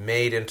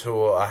made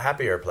into a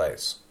happier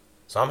place.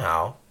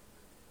 Somehow,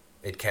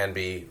 it can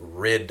be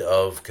rid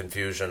of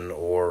confusion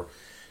or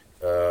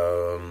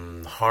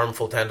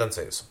harmful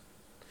tendencies.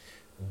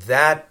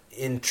 That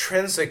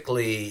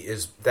intrinsically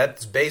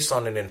that's based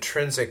on an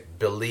intrinsic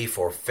belief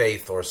or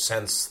faith or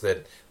sense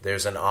that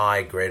there's an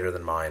I greater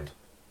than mind.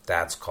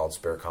 That's called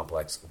spirit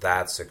complex.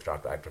 That's sixth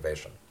chakra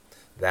activation.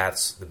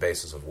 That's the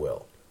basis of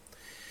will.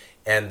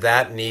 And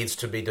that needs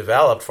to be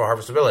developed for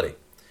harvestability.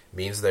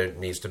 Means there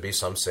needs to be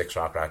some sixth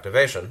chakra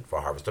activation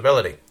for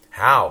harvestability.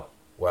 How?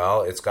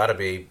 Well, it's got to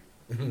be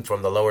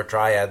from the lower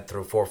triad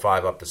through 4,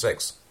 5 up to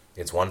 6.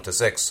 It's 1 to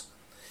 6.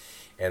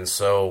 And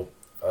so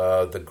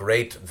the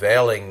great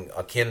veiling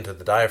akin to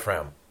the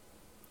diaphragm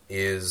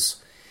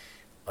is...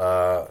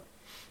 I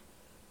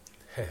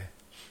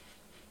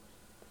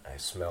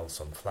smell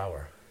some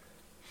flower.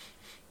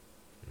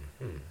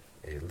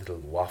 A little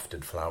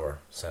wafted flower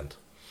scent.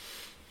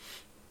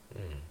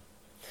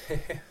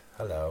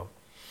 Hello.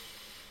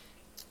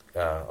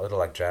 A little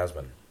like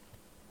jasmine.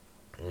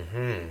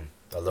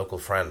 A local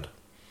friend.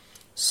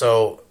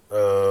 So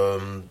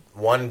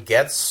one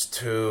gets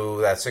to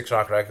that sixth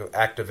chakra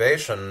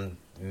activation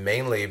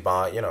mainly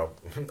by,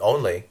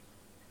 only,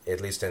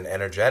 at least in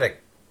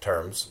energetic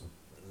terms,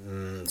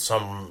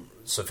 some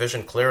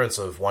sufficient clearance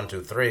of 1,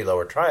 2, 3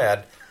 lower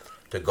triad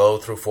to go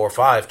through 4,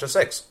 5 to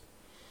 6.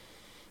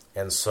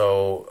 And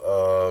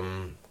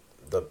so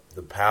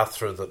the path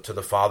to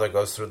the Father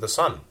goes through the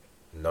Sun,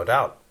 no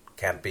doubt.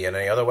 Can't be in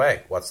any other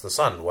way. What's the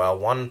Sun? Well,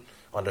 one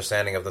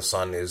understanding of the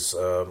Sun is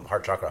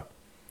heart chakra,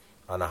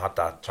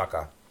 anahata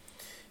chakra.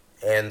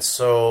 And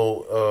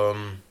so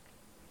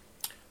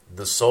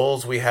the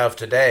souls we have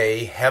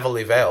today,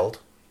 heavily veiled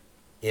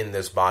in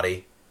this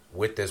body,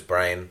 with this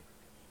brain,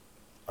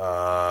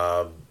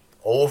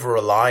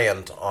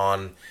 over-reliant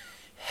on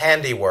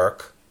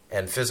handiwork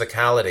and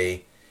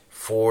physicality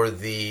for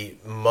the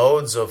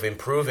modes of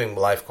improving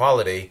life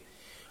quality,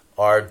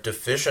 are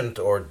deficient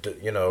or,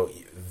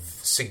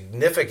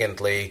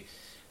 significantly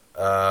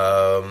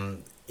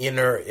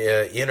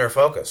inner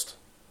focused.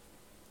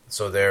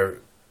 So they're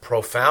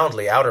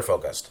profoundly outer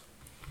focused.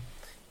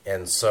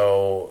 And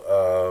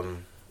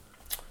so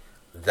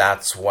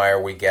that's where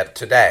we get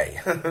today.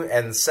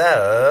 And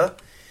so,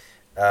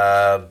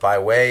 by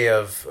way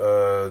of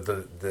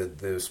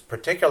the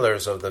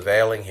particulars of the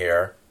veiling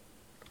here,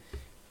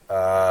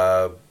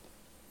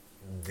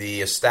 the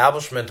the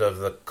establishment of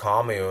the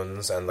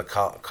communes and the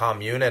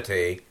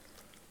community,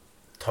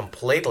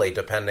 completely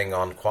depending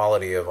on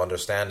quality of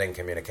understanding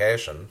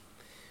communication,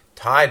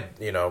 tied,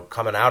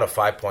 coming out of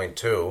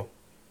 5.2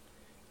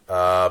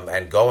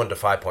 and going to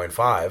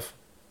 5.5,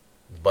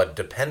 but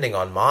depending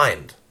on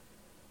mind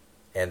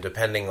and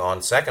depending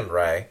on second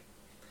ray,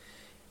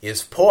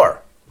 is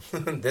poor.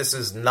 This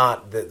is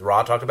not,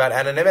 Ra talked about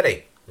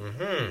anonymity.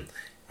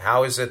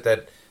 How is it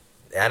that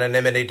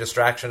anonymity,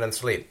 distraction, and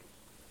sleep?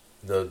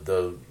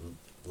 The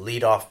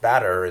lead-off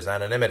batter is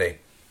anonymity,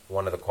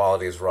 one of the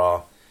qualities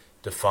Ra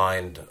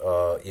defined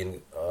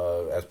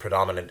as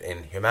predominant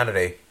in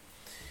humanity.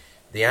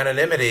 The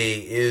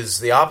anonymity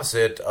is the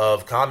opposite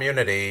of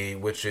community,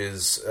 which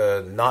is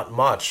not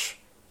much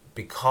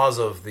because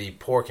of the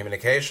poor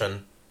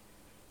communication,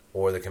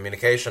 or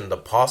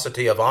the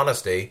paucity of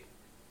honesty,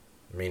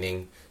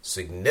 meaning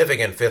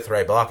significant fifth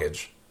ray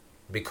blockage,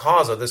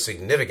 because of the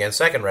significant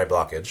second ray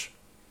blockage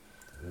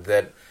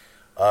that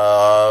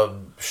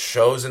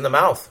shows in the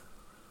mouth,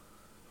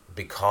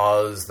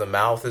 because the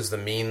mouth is the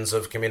means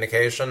of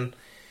communication,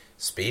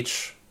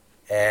 speech,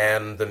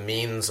 and the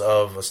means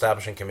of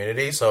establishing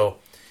community. So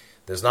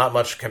there's not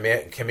much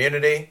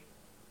community,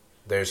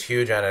 there's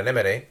huge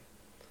anonymity,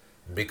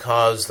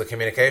 because the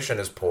communication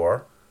is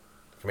poor.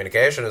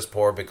 Communication is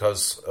poor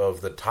because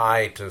of the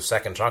tie to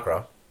second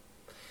chakra,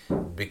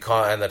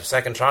 and the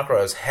second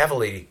chakra is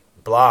heavily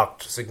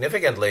blocked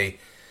significantly,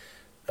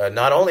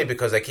 not only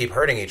because they keep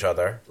hurting each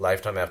other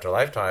lifetime after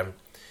lifetime,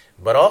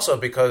 but also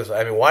because,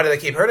 why do they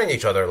keep hurting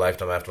each other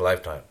lifetime after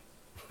lifetime?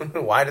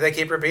 Why do they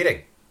keep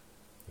repeating?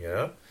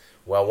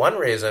 Well, one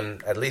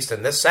reason, at least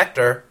in this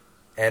sector,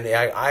 and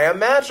I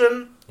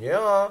imagine,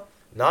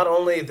 not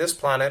only this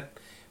planet,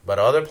 but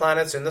other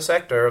planets in the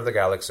sector of the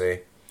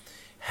galaxy,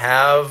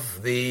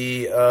 have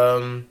the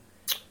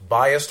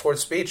bias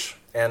towards speech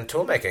and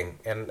tool-making,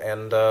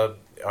 and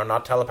are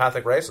not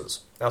telepathic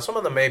races. Now, some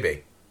of them may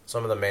be.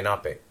 Some of them may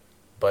not be.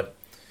 But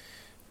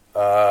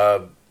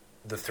the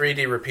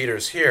 3D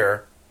repeaters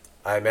here,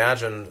 I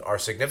imagine, are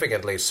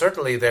significantly,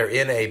 certainly they're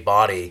in a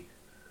body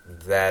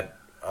that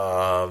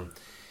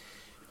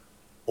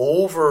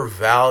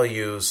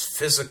overvalues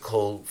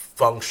physical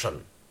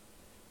function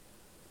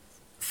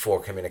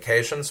for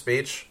communication,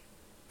 speech,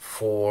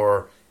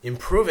 for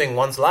improving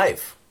one's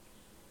life,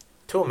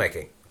 tool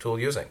making, tool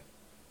using.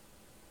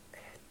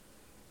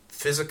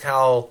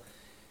 Physical,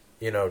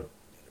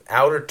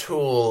 outer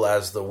tool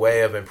as the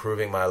way of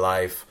improving my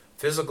life,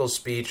 physical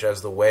speech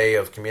as the way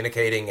of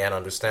communicating and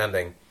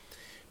understanding,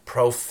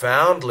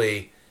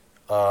 profoundly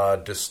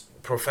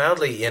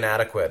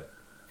inadequate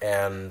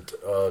and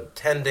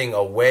tending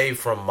away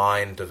from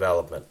mind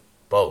development.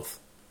 Both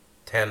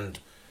tend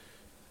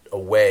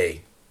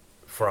away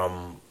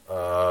from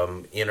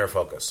inner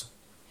focus.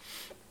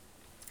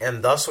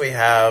 And thus we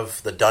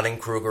have the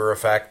Dunning-Kruger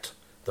effect,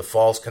 the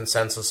false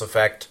consensus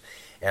effect,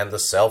 and the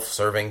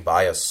self-serving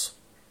bias.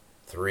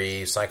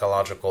 3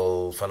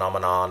 psychological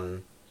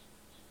phenomenon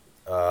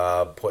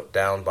put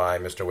down by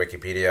Mr.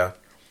 Wikipedia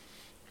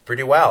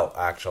pretty well,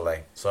 actually.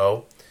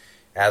 So,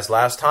 as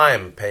last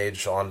time,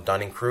 page on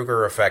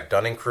Dunning-Kruger effect.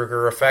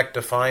 Dunning-Kruger effect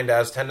defined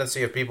as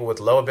tendency of people with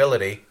low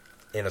ability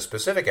in a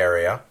specific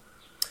area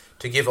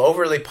to give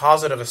overly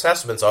positive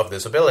assessments of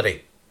this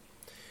ability.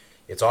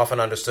 It's often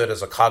understood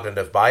as a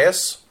cognitive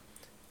bias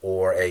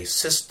or a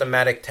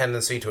systematic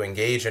tendency to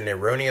engage in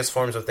erroneous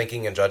forms of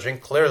thinking and judging.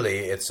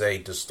 Clearly, it's a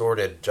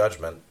distorted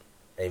judgment,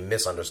 a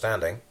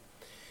misunderstanding.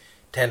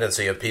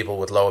 Tendency of people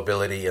with low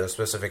ability in a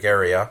specific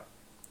area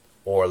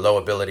or low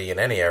ability in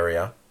any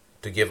area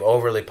to give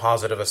overly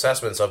positive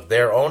assessments of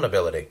their own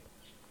ability.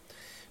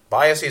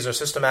 Biases are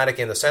systematic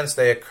in the sense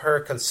they occur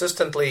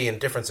consistently in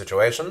different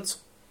situations.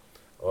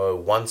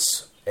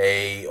 Once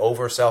a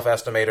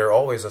over-self-estimator,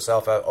 always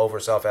a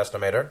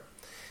over-self-estimator.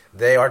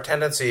 They are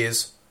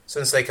tendencies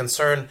since they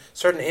concern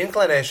certain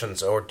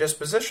inclinations or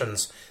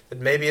dispositions that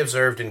may be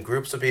observed in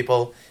groups of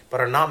people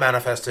but are not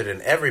manifested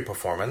in every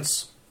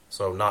performance,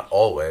 so not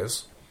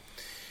always.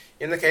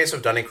 In the case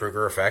of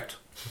Dunning-Kruger effect,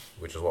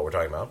 which is what we're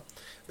talking about,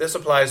 this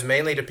applies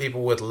mainly to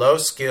people with low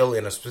skill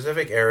in a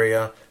specific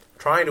area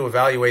trying to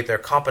evaluate their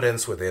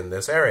competence within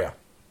this area.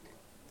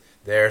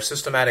 Their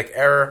systematic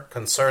error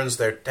concerns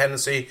their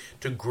tendency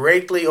to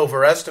greatly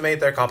overestimate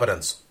their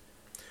competence,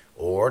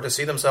 or to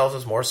see themselves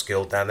as more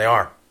skilled than they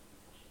are.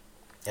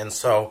 And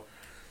so,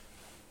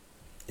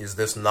 is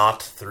this not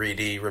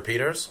 3D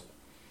repeaters?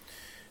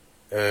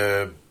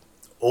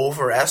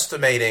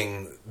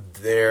 Overestimating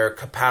their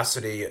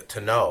capacity to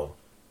know,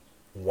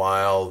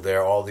 while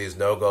there are all these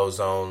no-go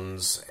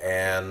zones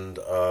and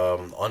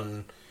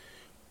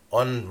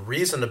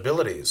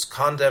unreasonabilities,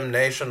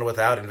 condemnation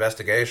without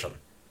investigation.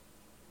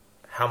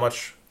 How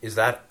much is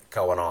that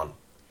going on?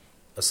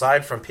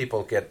 Aside from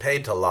people get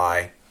paid to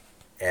lie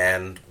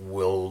and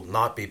will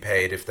not be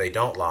paid if they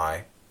don't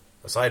lie,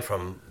 aside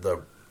from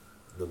the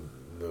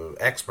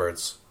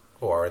experts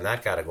who are in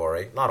that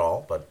category, not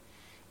all, but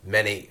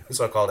many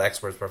so-called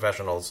experts,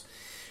 professionals,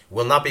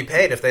 will not be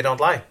paid if they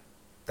don't lie.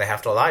 They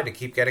have to lie to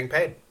keep getting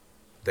paid.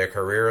 Their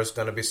career is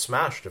going to be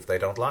smashed if they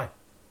don't lie.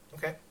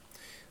 Okay.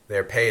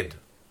 they're paid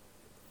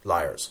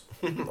liars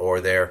or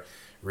they're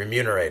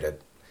remunerated.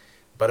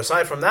 But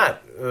aside from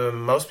that,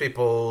 most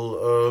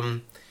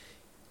people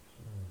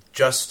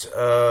those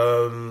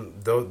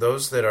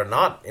that are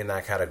not in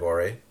that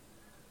category,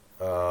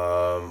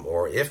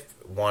 or if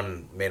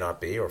one may not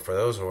be, or for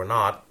those who are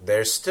not,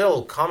 there's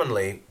still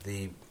commonly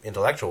the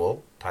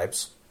intellectual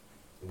types,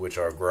 which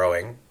are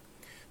growing,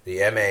 the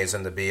MAs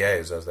and the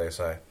BAs, as they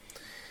say,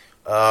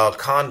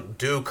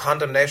 do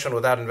condemnation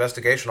without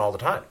investigation all the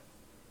time.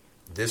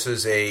 This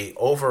is a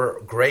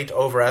great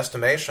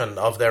overestimation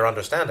of their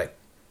understanding,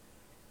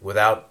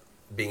 without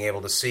being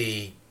able to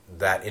see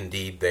that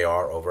indeed they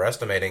are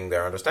overestimating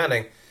their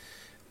understanding.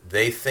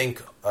 They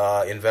think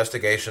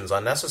investigation's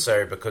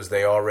unnecessary because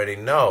they already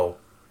know,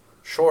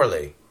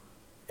 surely,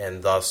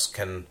 and thus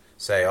can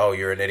say, oh,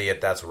 you're an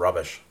idiot, that's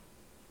rubbish.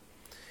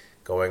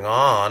 Going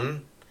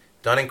on,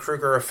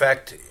 Dunning-Kruger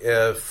effect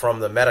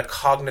from the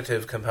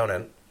metacognitive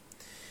component.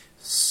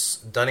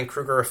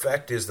 Dunning-Kruger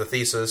effect is the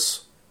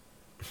thesis.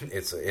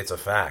 It's a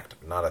fact,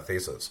 not a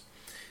thesis.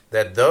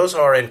 That those who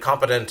are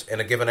incompetent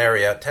in a given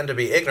area tend to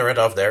be ignorant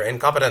of their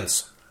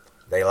incompetence.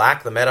 They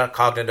lack the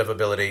metacognitive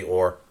ability,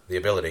 or the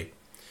ability,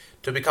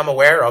 to become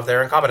aware of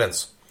their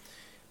incompetence.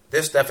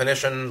 This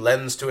definition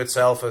lends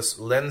itself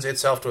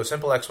to a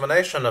simple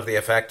explanation of the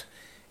effect.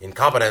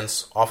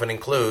 Incompetence often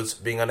includes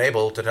being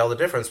unable to tell the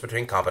difference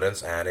between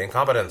competence and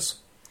incompetence,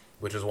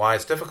 which is why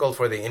it's difficult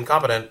for the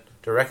incompetent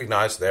to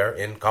recognize their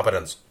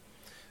incompetence.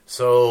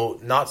 So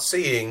not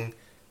seeing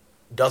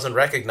doesn't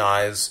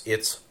recognize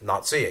its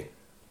not seeing.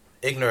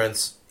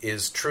 Ignorance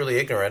is truly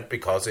ignorant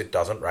because it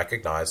doesn't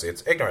recognize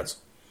its ignorance.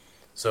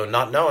 So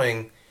not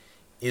knowing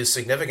is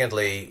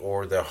significantly,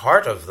 or the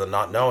heart of the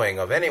not knowing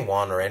of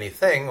anyone or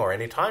anything, or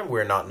any time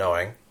we're not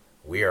knowing,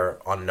 we are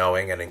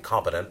unknowing and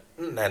incompetent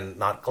and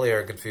not clear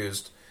and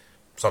confused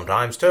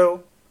sometimes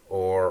too,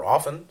 or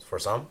often for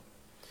some.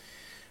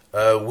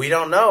 We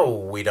don't know.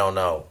 We don't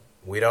know.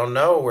 We don't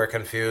know we're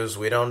confused.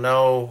 We don't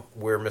know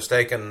we're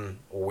mistaken.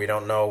 We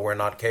don't know we're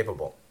not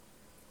capable.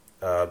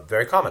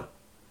 Very common.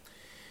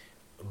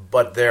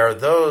 But there are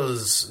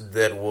those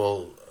that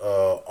will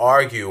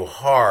argue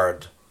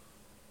hard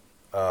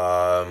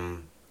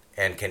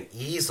and can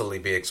easily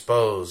be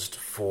exposed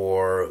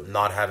for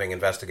not having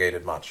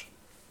investigated much.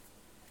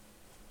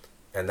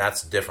 And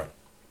that's different.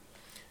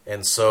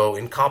 And so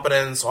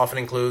incompetence often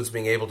includes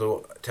being able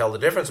to tell the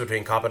difference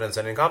between competence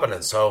and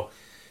incompetence. So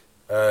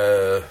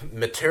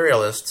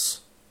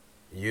materialists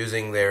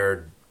using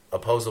their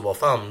opposable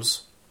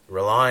thumbs,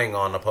 relying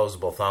on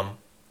opposable thumb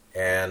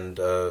and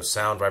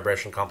sound,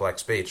 vibration, complex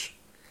speech,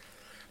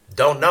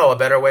 don't know a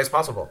better way is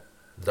possible.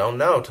 Don't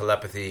know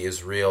telepathy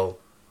is real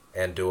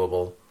and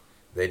doable.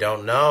 They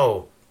don't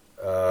know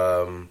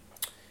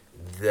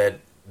that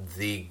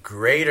the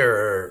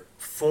greater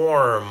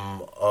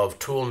form of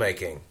tool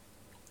making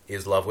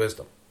is love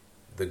wisdom.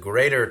 The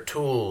greater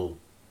tool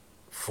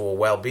for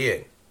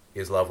well-being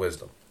is love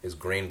wisdom, is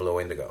green, blue,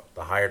 indigo.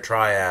 The higher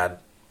triad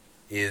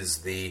is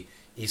the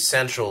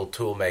essential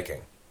tool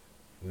making.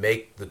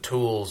 Make the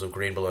tools of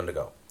green, blue,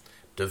 indigo.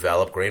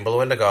 Develop green,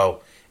 blue,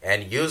 indigo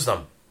and use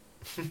them.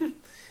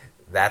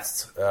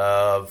 That's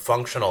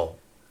functional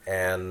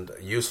and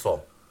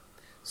useful.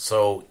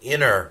 So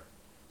an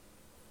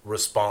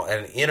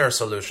inner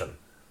solution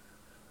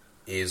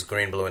is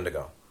green, blue,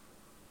 indigo.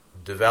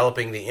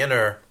 Developing the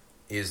inner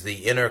is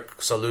the inner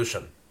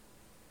solution,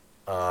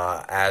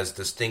 as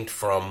distinct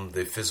from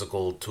the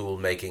physical tool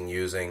making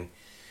using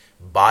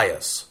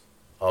bias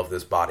of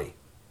this body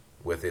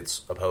with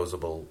its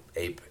opposable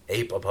ape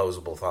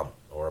opposable thumb,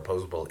 or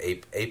opposable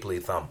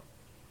apely thumb.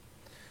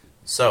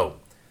 So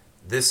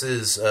this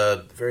is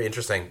very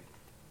interesting.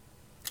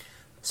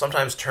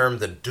 Sometimes termed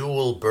the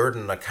dual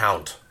burden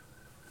account,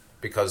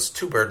 because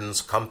two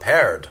burdens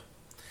compared: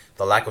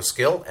 the lack of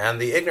skill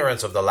and the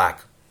ignorance of the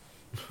lack.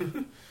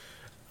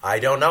 I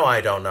don't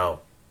know.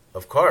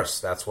 Of course,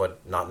 that's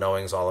what not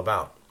knowing is all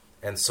about.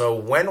 And so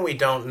when we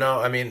don't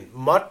know,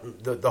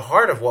 the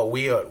heart of what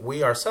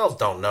we ourselves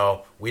don't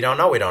know, we don't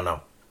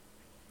know.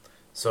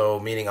 So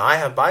meaning I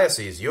have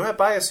biases, you have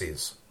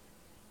biases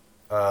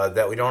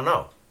that we don't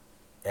know.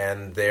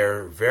 And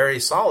they're very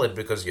solid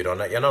because you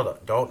don't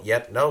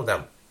yet know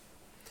them.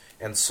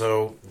 And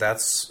so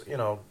that's,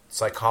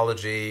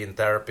 psychology and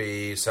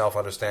therapy,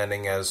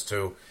 self-understanding as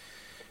to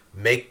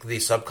make the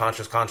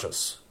subconscious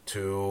conscious,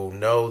 to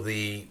know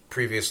the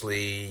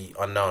previously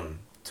unknown,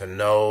 to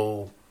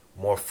know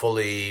more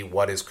fully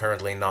what is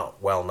currently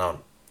not well known.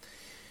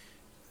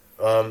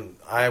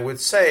 I would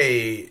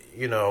say,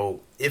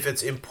 if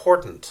it's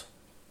important,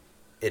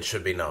 it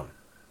should be known.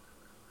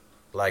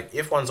 Like,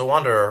 if one's a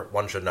wanderer,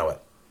 one should know it.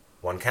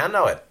 One can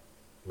know it.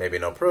 Maybe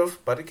no proof,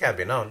 but it can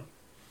be known.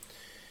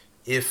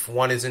 If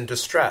one is in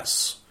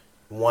distress,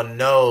 one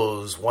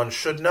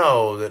should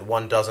know that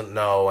one doesn't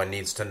know and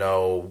needs to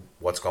know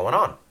what's going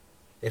on.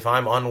 If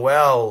I'm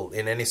unwell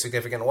in any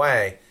significant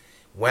way,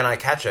 when I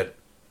catch it,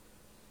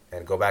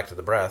 and go back to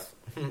the breath,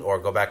 or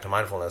go back to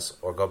mindfulness,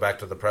 or go back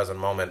to the present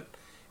moment,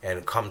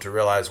 and come to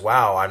realize,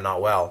 wow, I'm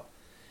not well,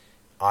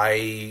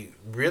 I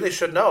really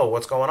should know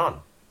what's going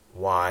on.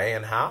 Why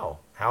and how?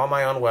 How am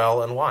I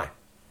unwell and why?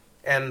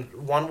 And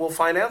one will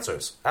find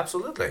answers,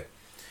 absolutely.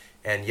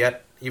 And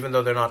yet, even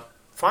though they're not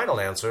final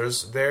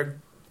answers, they're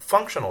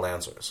functional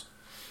answers.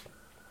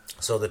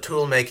 So the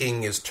tool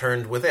making is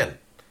turned within.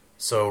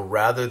 So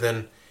rather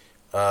than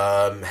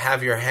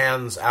have your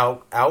hands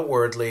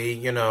outwardly,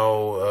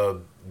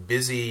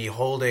 busy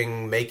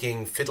holding,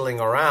 making, fiddling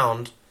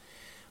around,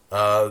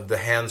 the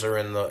hands are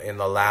in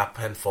the lap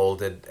and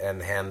folded,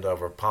 and hand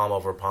over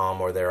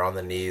palm, or they're on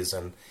the knees,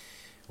 and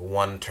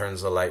one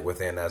turns the light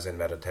within, as in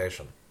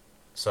meditation.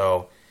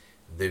 So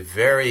the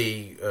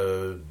very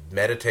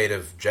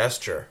meditative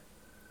gesture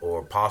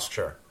or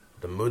posture,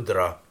 the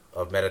mudra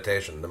of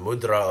meditation, the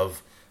mudra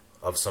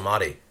of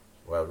samadhi,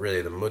 well,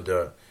 really the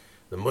mudra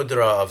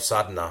of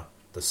sadhana,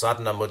 the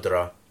sadhana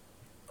mudra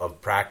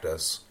of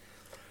practice.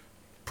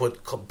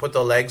 Put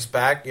the legs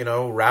back,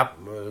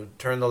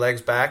 turn the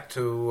legs back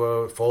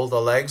to fold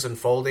the legs and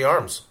fold the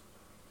arms.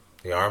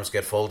 The arms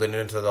get folded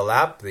into the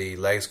lap, the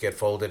legs get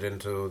folded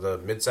into the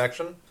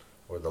midsection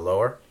or the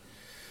lower.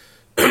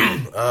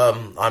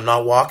 I'm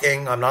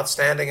not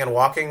standing and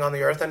walking on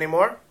the earth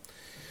anymore.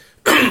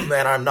 And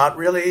I'm not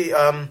really,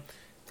 I'm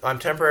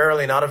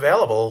temporarily not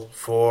available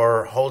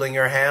for holding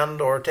your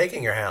hand or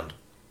taking your hand,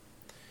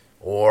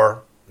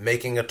 or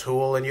making a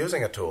tool and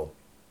using a tool.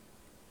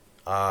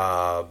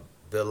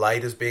 The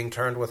light is being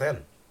turned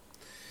within.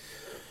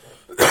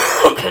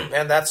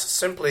 And that's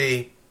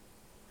simply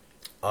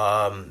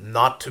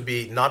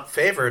not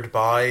favored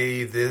by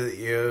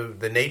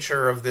the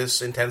nature of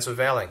this intensive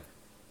veiling.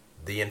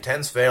 The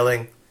intense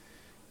veiling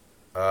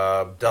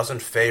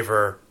doesn't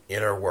favor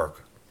inner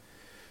work.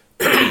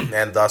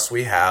 And thus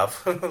we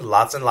have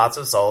lots and lots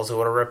of souls who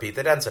want to repeat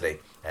the density.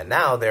 And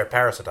now they're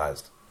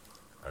parasitized.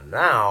 And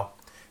now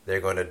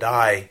they're going to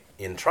die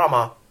in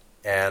trauma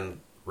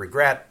and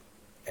regret.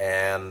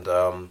 And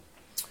the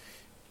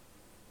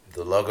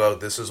logo,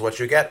 this is what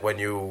you get when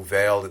you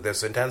veil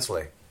this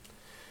intensely.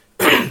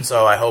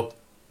 So I hope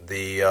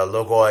the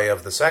logoi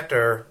of the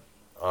sector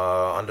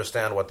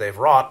understand what they've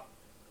wrought,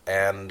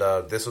 and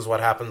this is what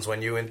happens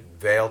when you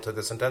veil to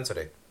this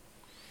intensity.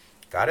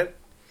 Got it?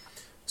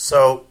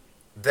 So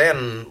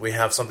then we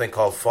have something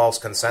called false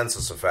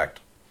consensus effect.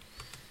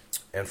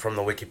 And from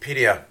the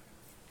Wikipedia,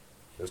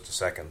 just a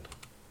second.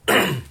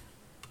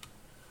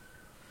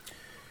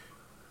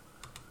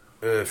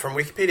 From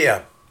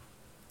Wikipedia,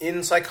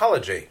 in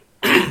psychology,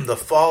 the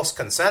false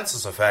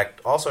consensus effect,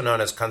 also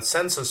known as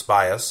consensus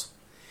bias,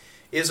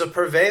 is a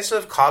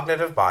pervasive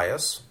cognitive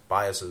bias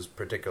is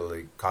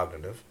particularly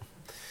cognitive,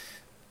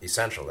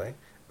 essentially,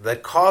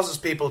 that causes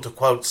people to,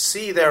 quote,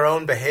 see their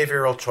own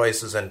behavioral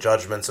choices and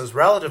judgments as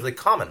relatively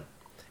common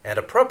and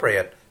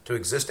appropriate to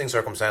existing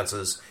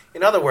circumstances.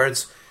 In other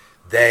words,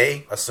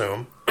 they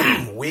assume,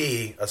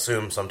 we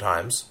assume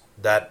sometimes,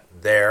 that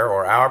their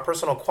or our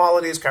personal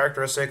qualities,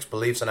 characteristics,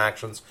 beliefs, and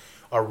actions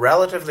are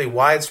relatively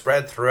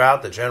widespread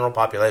throughout the general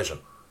population.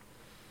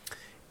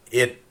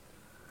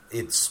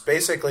 It's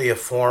basically a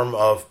form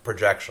of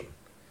projection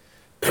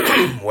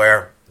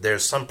where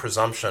there's some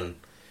presumption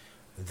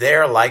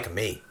they're like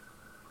me.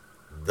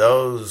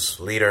 Those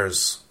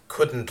leaders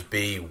couldn't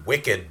be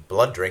wicked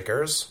blood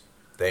drinkers.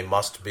 They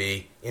must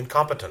be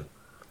incompetent.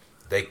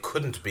 They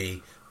couldn't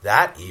be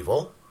that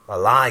evil. A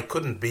lie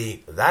couldn't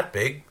be that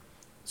big.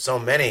 So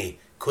many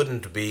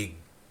couldn't be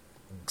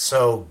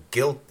so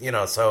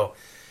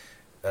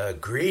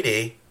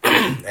greedy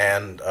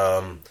and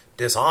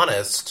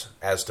dishonest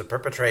as to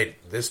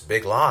perpetrate this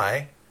big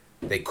lie.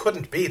 They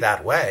couldn't be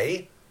that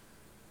way.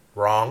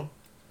 Wrong.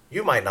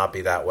 You might not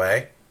be that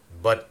way,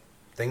 but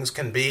things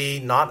can be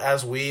not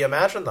as we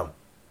imagine them.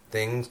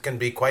 Things can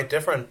be quite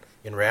different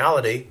in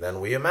reality than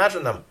we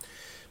imagine them,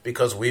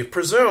 because we've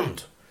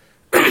presumed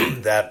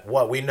that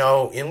what we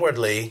know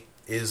inwardly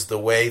is the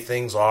way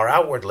things are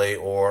outwardly,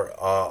 or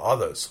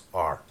others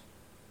are.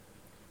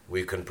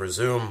 We can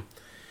presume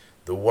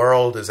the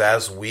world is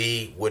as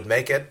we would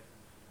make it,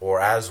 or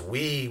as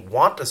we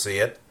want to see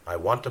it. I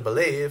want to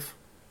believe.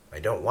 I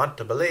don't want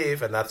to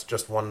believe. And that's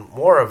just one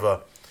more of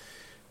a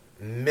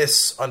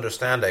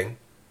misunderstanding,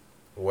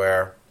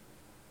 where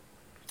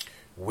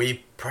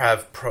we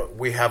have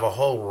a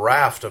whole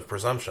raft of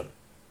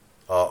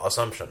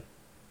assumption,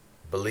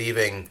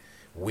 believing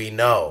we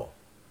know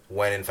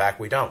when in fact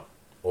we don't,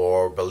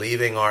 or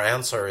believing our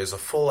answer is a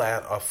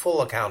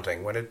full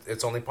accounting when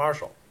it's only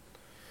partial.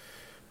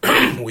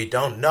 We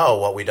don't know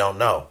what we don't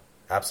know,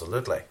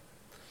 absolutely.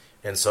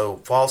 And so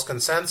false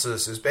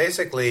consensus is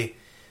basically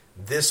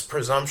this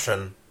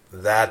presumption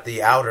that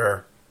the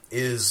outer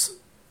is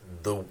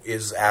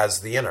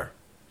as the inner,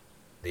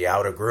 the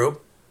outer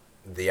group,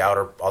 the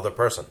outer other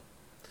person.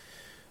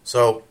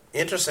 So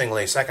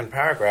interestingly, second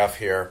paragraph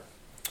here,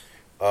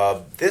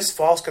 this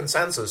false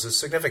consensus is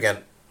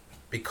significant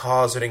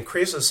because it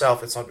increases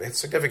self. It's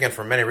significant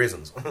for many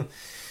reasons.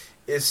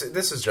 This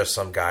is just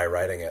some guy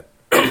writing it,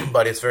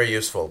 but it's very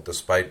useful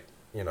despite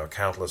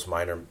countless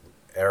minor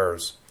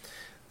errors.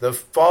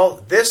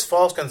 This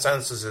false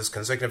consensus is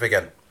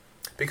significant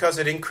because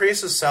it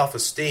increases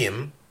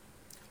self-esteem,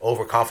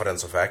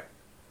 overconfidence effect,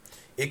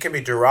 It can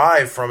be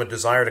derived from a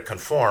desire to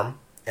conform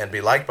and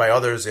be liked by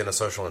others in a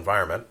social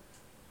environment.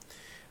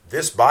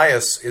 This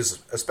bias is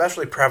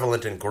especially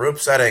prevalent in group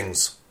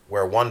settings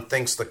where one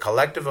thinks the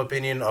collective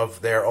opinion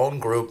of their own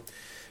group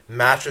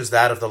matches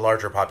that of the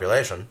larger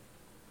population.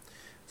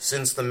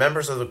 Since the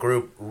members of the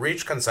group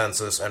reach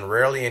consensus and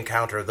rarely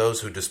encounter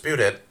those who dispute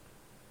it,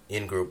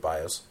 in-group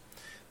bias,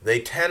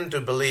 they tend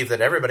to believe that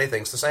everybody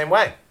thinks the same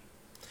way.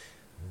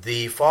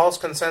 The false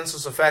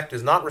consensus effect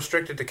is not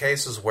restricted to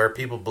cases where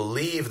people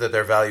believe that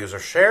their values are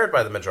shared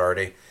by the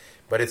majority,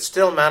 but it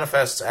still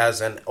manifests as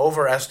an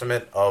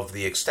overestimate of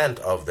the extent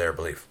of their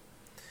belief.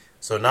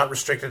 So not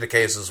restricted to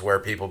cases where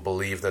people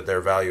believe that their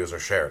values are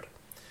shared,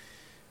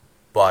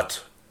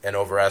 but an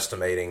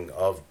overestimating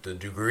of the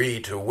degree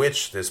to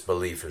which this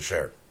belief is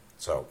shared.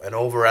 So an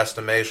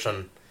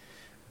overestimation,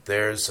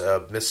 there's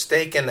a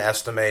mistaken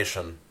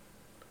estimation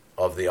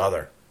of the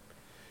other.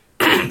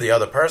 The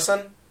other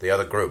person, the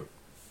other group.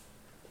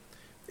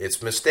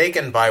 It's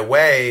mistaken by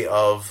way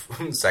of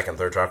second,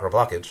 third chakra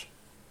blockage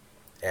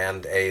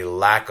and a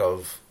lack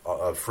of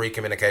free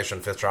communication,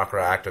 fifth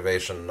chakra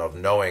activation of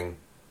knowing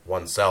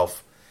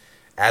oneself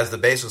as the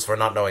basis for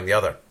not knowing the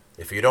other.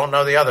 If you don't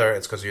know the other,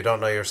 it's because you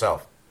don't know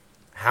yourself.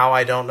 How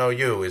I don't know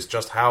you is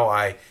just how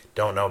I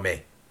don't know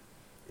me.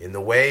 In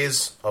the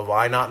ways of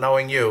I not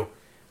knowing you,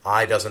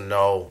 I doesn't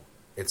know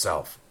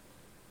itself.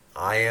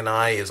 I and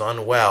I is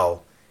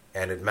unwell,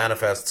 and it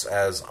manifests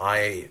as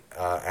I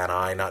and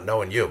I not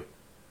knowing you.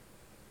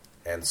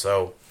 And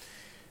so,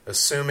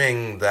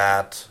 assuming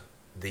that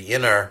the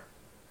inner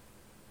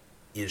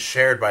is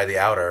shared by the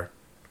outer,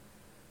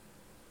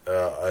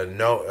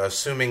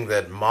 assuming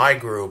that my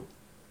group,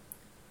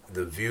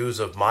 the views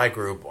of my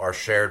group are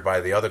shared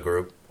by the other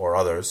group or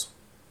others,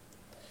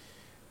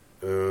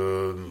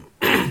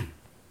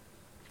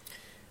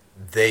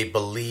 they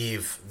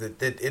believe that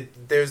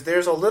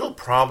there's a little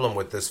problem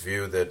with this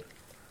view that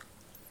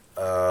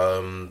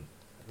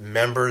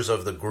members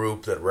of the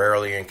group that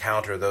rarely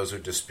encounter those who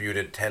dispute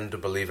it tend to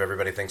believe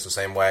everybody thinks the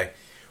same way.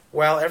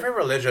 Well, every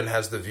religion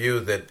has the view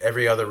that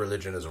every other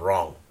religion is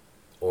wrong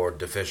or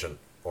deficient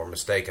or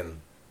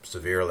mistaken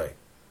severely.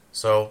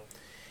 So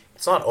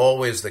it's not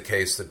always the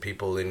case that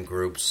people in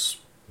groups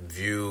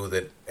view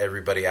that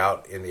everybody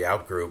out in the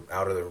out-group,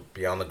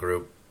 beyond the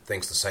group,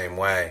 thinks the same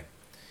way.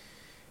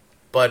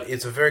 But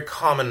it's a very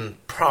common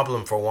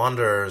problem for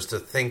wanderers to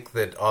think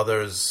that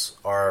others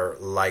are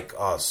like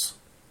us,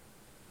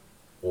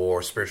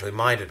 or spiritually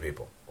minded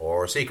people,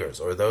 or seekers,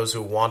 or those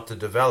who want to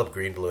develop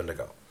green, blue,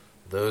 indigo,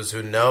 those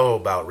who know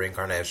about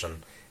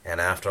reincarnation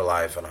and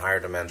afterlife and higher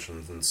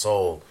dimensions and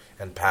soul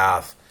and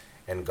path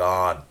and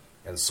God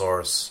and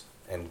source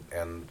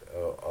and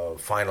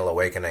final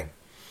awakening.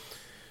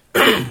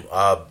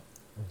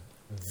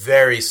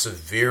 Very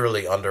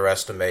severely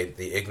underestimate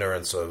the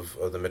ignorance of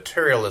the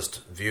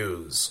materialist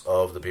views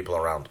of the people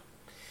around.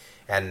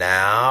 And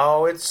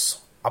now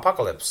it's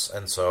apocalypse.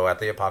 And so at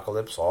the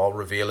apocalypse, all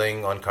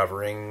revealing,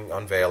 uncovering,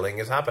 unveiling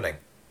is happening.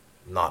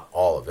 Not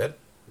all of it,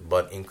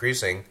 but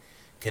increasing,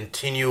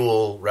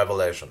 continual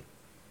revelation.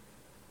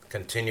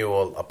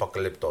 Continual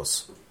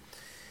apocalyptos.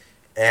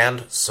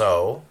 And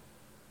so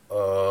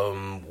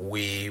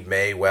we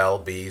may well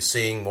be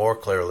seeing more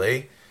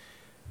clearly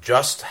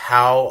just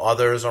how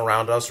others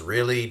around us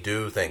really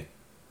do think.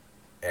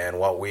 And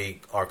what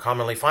we are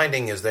commonly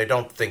finding is they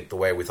don't think the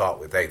way we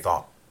thought they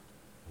thought.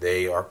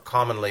 They are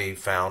commonly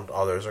found,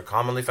 others are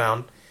commonly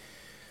found,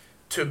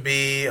 to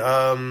be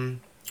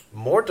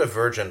more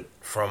divergent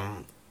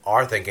from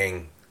our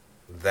thinking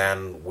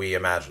than we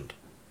imagined.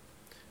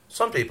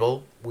 Some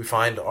people, we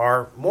find,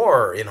 are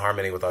more in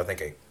harmony with our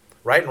thinking.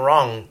 Right and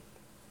wrong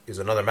is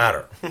another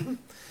matter.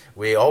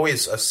 We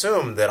always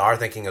assume that our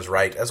thinking is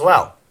right as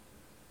well.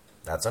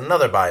 That's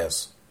another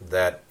bias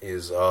that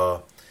is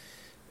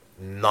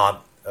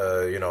not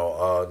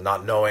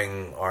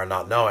knowing or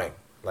not knowing,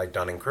 like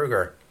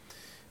Dunning-Kruger.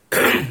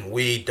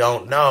 We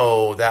don't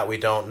know that we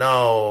don't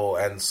know,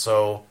 and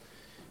so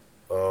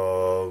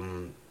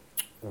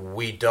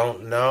we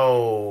don't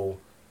know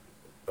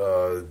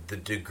the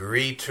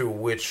degree to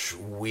which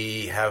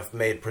we have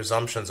made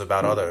presumptions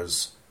about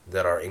others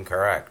that are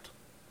incorrect.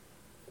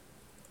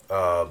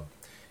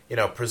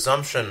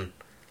 Presumption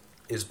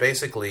is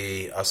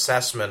basically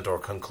assessment or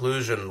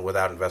conclusion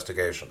without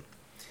investigation.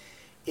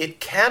 It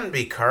can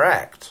be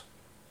correct.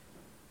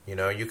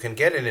 You can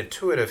get an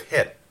intuitive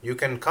hit. You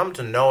can come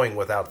to knowing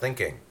without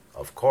thinking,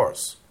 of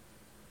course.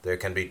 There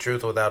can be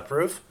truth without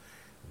proof.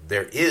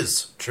 There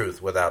is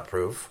truth without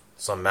proof.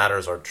 Some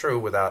matters are true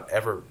without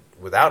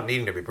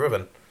needing to be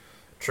proven.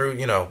 True,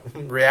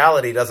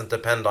 reality doesn't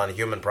depend on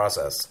human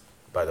process,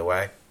 by the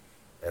way.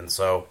 And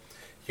so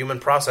human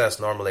process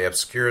normally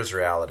obscures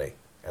reality.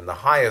 And the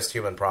highest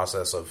human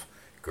process of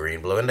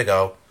green, blue,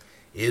 indigo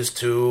is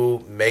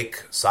to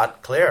make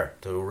Sat clear,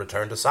 to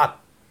return to Sat.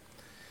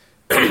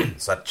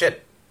 Sat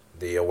Chit,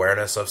 the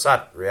awareness of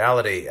Sat,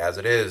 reality as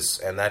it is,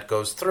 and that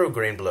goes through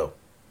green, blue,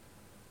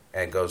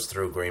 and goes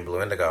through green,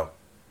 blue, indigo.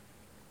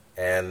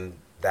 And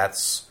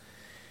that's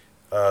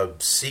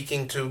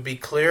seeking to be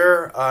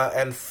clear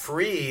and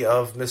free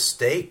of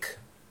mistake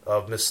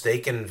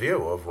mistaken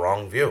view, of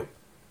wrong view.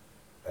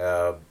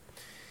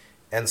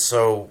 And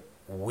so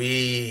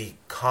we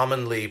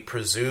commonly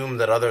presume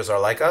that others are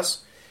like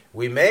us.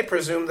 We may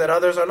presume that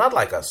others are not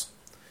like us.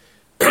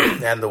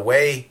 And the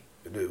way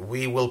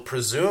we will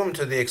presume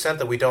to the extent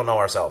that we don't know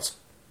ourselves.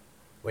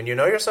 When you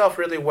know yourself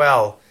really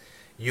well,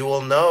 you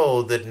will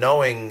know that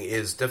knowing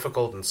is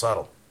difficult and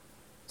subtle.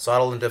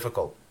 Subtle and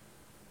difficult.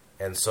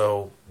 And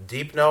so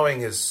deep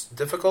knowing is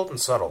difficult and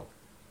subtle.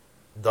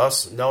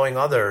 Thus, knowing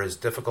other is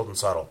difficult and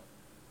subtle.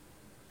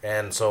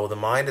 And so the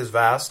mind is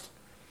vast,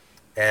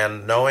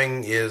 and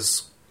knowing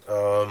is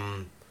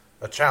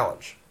a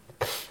challenge.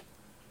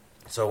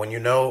 So when you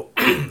know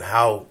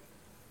how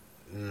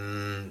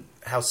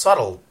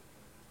subtle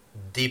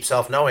deep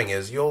self-knowing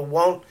is, you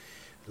won't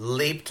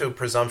leap to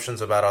presumptions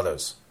about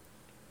others.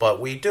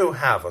 But we do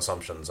have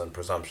assumptions and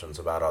presumptions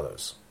about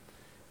others.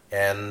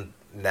 And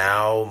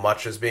now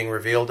much is being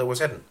revealed that was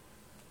hidden.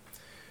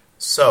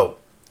 So,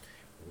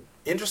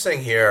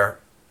 interesting here,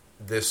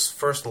 this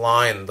first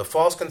line, the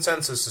false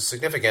consensus is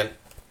significant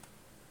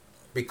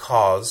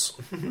because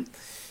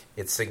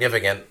it's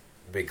significant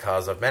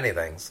because of many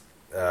things.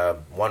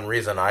 One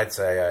reason I'd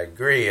say I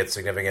agree it's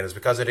significant is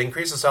because it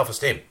increases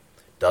self-esteem.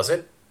 Does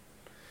it?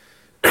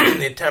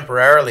 It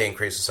temporarily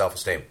increases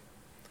self-esteem.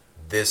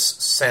 This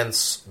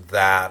sense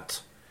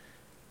that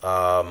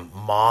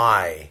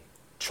my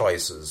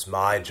choices,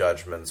 my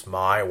judgments,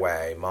 my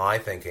way, my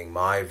thinking,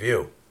 my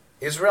view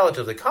is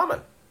relatively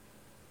common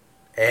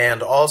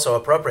and also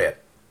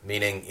appropriate,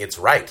 meaning it's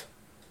right.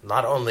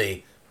 Not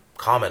only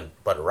common,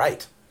 but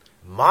right.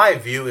 My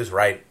view is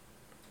right.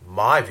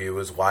 My view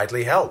is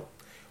widely held.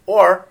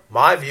 Or,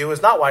 my view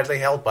is not widely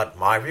held, but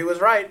my view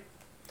is right.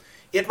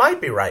 It might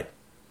be right.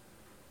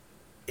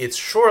 It's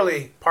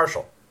surely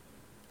partial.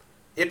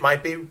 It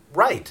might be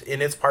right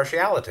in its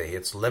partiality.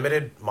 It's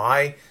limited.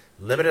 My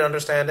limited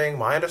understanding,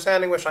 my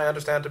understanding which I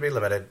understand to be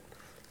limited,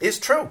 is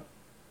true.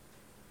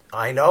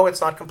 I know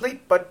it's not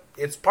complete, but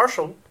it's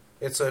partial.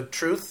 It's a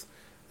truth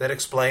that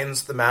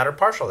explains the matter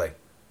partially.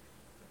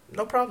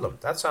 No problem.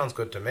 That sounds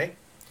good to me.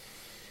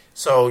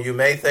 So you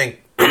may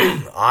think,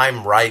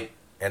 I'm right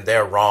and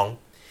they're wrong.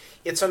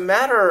 It's a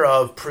matter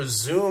of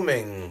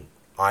presuming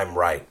I'm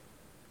right,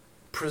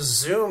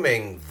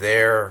 presuming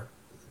they're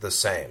the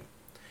same,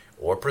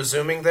 or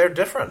presuming they're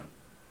different.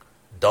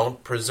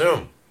 Don't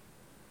presume.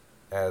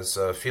 As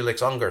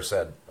Felix Unger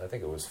said, I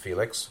think it was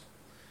Felix,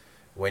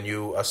 when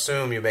you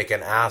assume, you make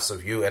an ass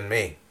of you and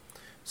me.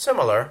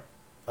 Similar,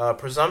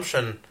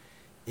 presumption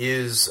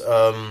is,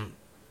 the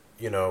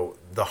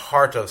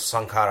heart of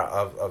sankhara,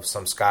 of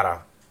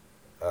samskara,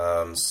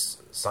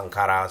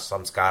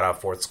 samskara,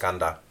 fourth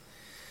skanda,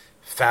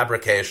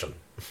 fabrication,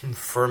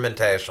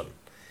 fermentation,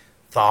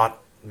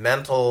 thought,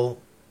 mental,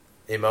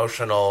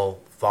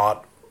 emotional,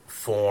 thought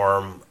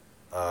form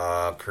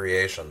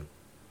creation,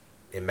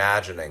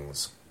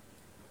 imaginings,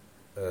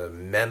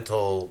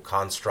 mental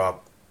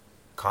construct,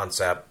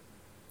 concept,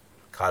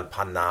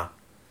 kalpana.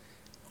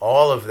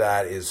 All of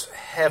that is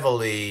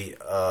heavily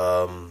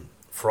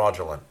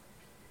fraudulent.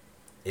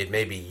 It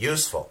may be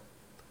useful,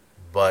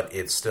 but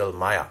it's still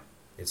maya.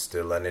 It's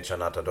still anicca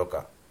anatta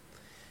dukkha.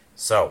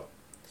 So,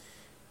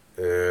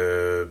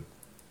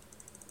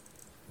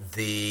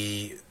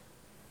 the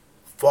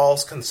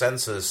false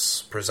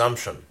consensus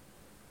presumption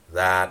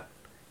that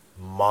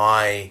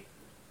my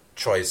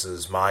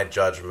choices, my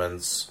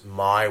judgments,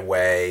 my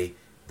way,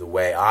 the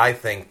way I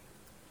think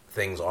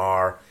things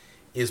are,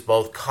 is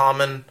both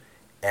common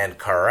and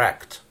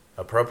correct.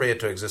 Appropriate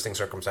to existing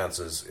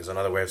circumstances is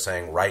another way of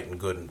saying right and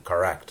good and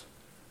correct.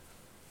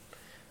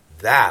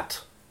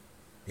 That,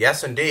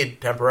 yes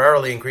indeed,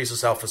 temporarily increases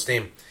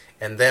self-esteem.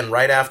 And then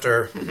right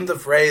after the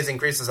phrase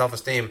increases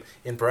self-esteem,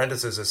 in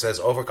parentheses it says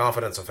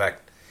overconfidence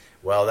effect.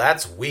 Well,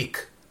 that's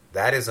weak.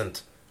 That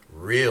isn't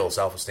real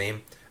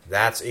self-esteem.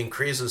 That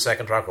increases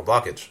second chakra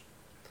blockage.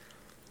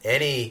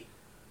 Any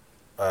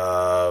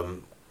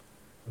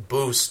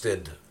boost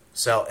to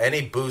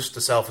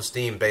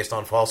self-esteem based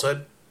on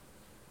falsehood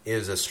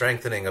is a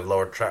strengthening of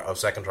of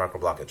second chakra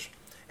blockage,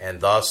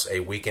 and thus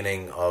a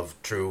weakening of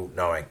true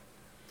knowing.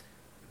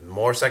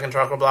 More second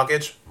chakra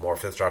blockage, more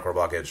fifth chakra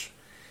blockage,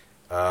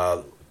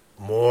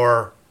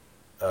 more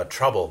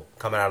trouble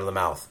coming out of the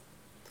mouth,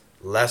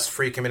 less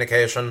free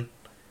communication,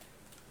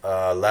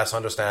 less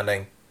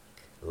understanding,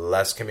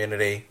 less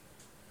community,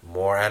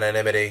 more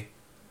anonymity,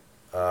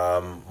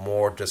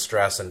 more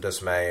distress and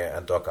dismay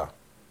and dukkha.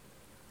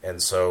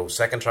 And so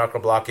second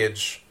chakra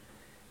blockage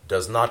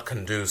does not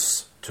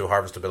conduce to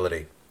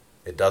harvestability.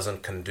 It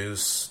doesn't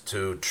conduce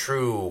to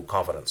true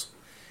confidence.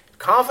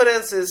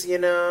 Confidence is,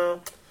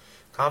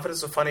 confidence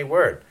is a funny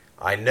word.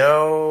 I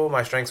know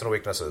my strengths and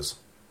weaknesses,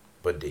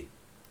 buddhi.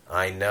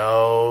 I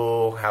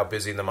know how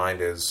busy the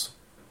mind is,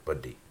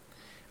 buddhi.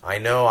 I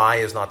know I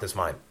is not this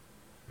mind,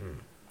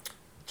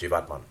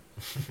 jivatman.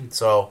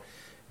 So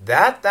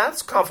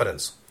that's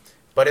confidence,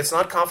 but it's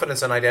not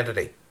confidence in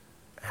identity.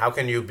 How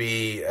can you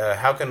be?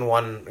 How can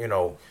one?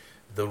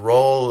 The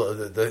role,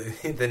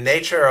 the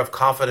nature of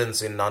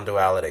confidence in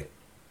non-duality.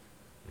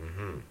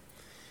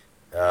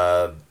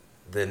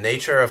 The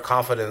nature of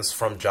confidence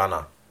from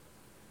jhana.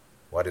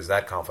 What is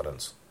that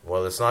confidence?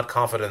 Well, it's not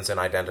confidence in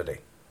identity.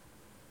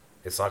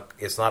 It's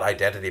not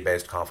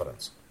identity-based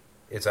confidence.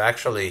 It's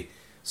actually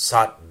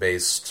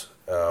sat-based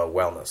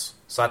wellness,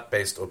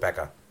 sat-based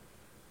upekkha,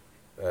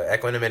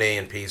 equanimity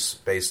and peace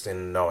based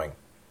in knowing,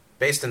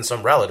 based in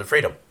some relative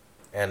freedom.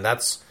 And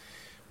that's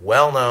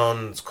well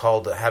known. It's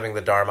called having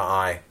the Dharma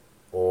eye,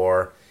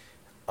 or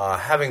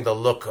having the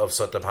look of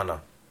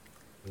Sotapanna.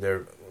 There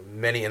are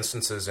many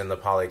instances in the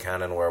Pali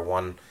Canon where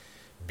one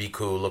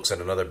bhikkhu looks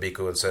at another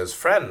bhikkhu and says,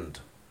 "Friend,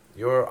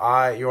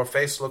 your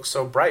face looks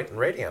so bright and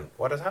radiant.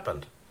 What has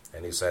happened?"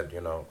 And he said,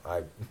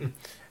 "I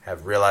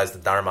have realized the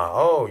Dharma."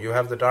 "Oh, you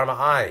have the Dharma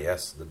eye."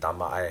 "Yes, the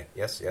Dhamma eye."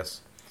 "Yes,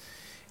 yes."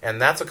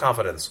 And that's a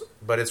confidence,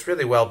 but it's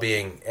really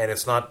well-being, and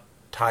it's not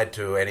tied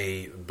to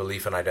any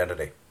belief in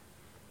identity.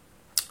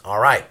 All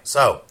right,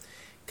 so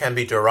can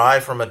be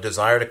derived from a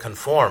desire to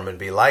conform and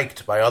be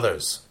liked by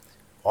others.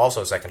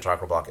 Also second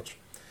chakra blockage.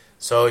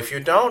 So if you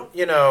don't,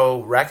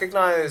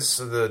 recognize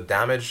the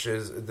damage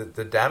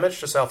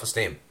to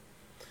self-esteem,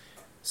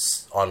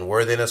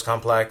 unworthiness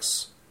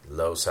complex,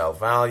 low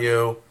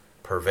self-value,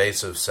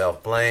 pervasive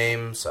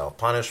self-blame,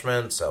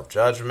 self-punishment,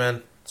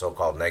 self-judgment,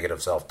 so-called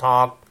negative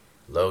self-talk,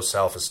 low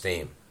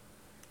self-esteem.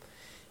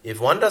 If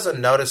one doesn't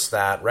notice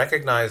that,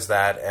 recognize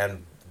that,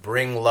 and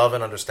bring love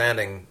and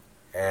understanding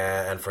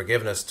and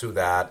forgiveness to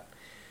that,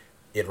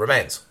 it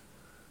remains.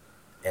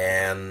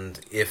 And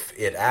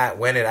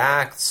when it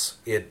acts,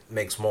 it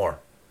makes more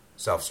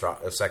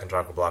second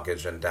chakra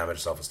blockage and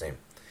damaged self-esteem.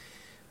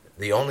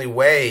 The only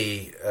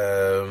way,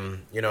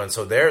 and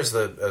so there's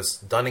the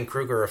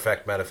Dunning-Kruger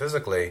effect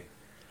metaphysically.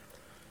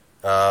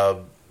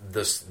 To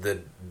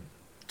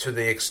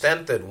the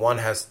extent that one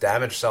has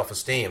damaged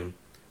self-esteem,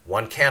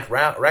 one can't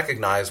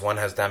recognize one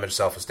has damaged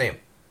self-esteem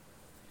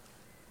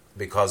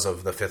because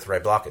of the fifth ray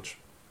blockage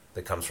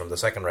that comes from the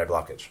second ray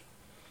blockage.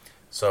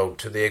 So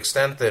to the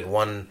extent that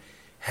one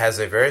has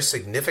a very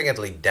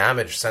significantly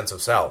damaged sense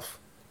of self,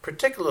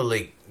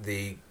 particularly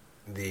the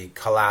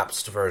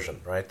collapsed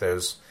version, right?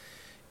 There's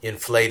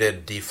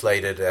inflated,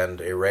 deflated, and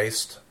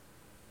erased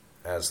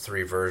as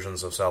three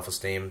versions of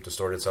self-esteem,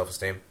 distorted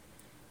self-esteem,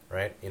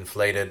 right?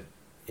 Inflated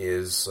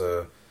is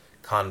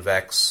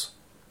convex,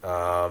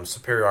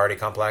 superiority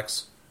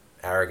complex,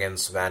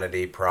 arrogance,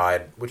 vanity,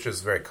 pride, which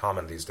is very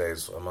common these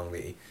days among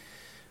the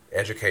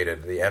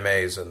educated, the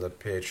MAs and the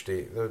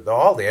PhD,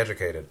 all the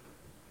educated.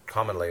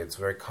 Commonly, it's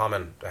very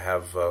common to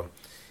have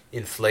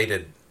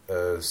inflated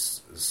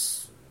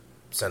sense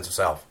of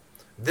self.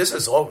 This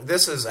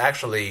is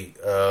actually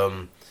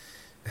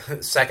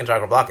second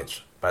chakra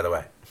blockage, by the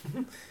way.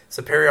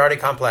 Superiority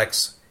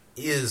complex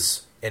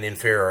is an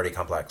inferiority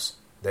complex.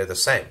 They're the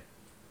same,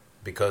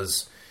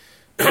 because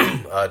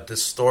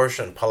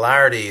distortion,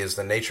 polarity is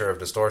the nature of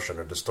distortion,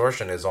 or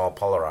distortion is all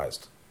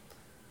polarized.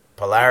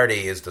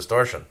 Polarity is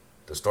distortion.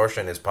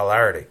 Distortion is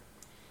polarity.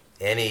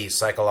 Any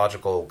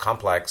psychological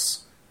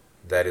complex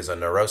that is a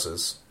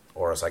neurosis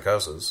or a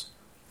psychosis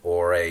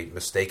or a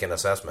mistaken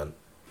assessment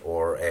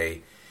or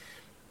a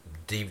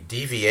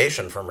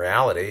deviation from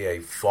reality, a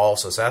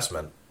false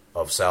assessment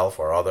of self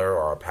or other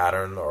or a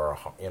pattern or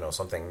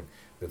something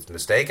that's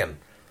mistaken,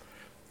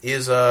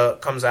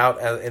 comes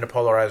out in a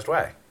polarized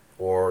way.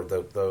 Or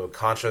the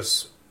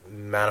conscious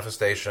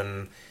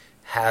manifestation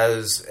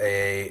has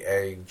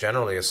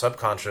generally a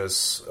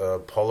subconscious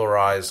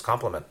polarized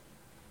complement.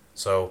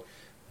 So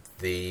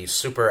the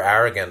super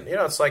arrogant,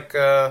 it's like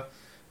the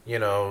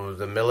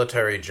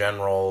military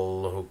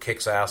general who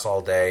kicks ass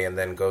all day and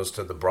then goes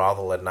to the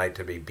brothel at night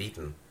to be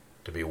beaten,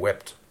 to be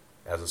whipped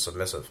as a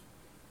submissive.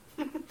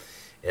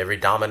 Every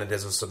dominant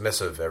is a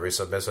submissive. Every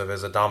submissive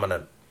is a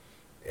dominant.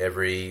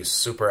 Every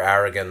super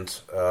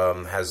arrogant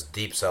has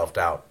deep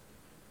self-doubt.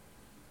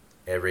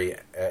 Every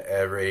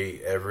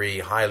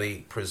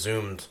highly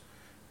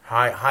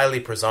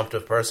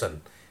presumptive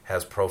person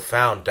has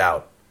profound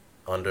doubt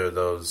under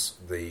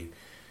the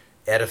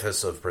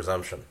edifice of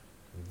presumption.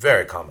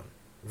 Very common,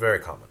 very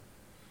common.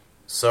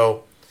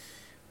 So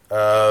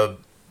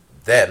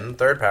then,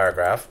 third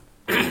paragraph,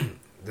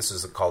 this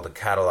is called the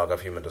catalog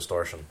of human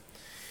distortion.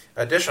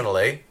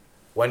 Additionally,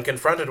 when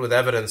confronted with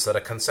evidence that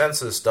a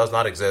consensus does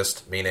not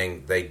exist,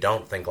 meaning they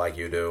don't think like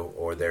you do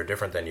or they're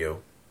different than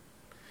you,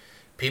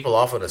 people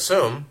often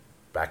assume,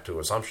 back to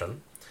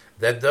assumption,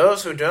 that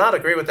those who do not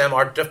agree with them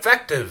are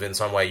defective in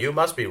some way. You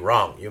must be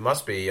wrong. You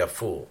must be a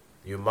fool.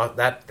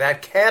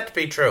 That can't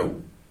be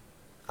true.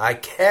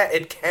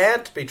 It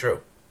can't be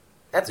true.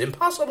 That's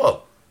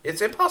impossible.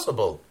 It's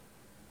impossible.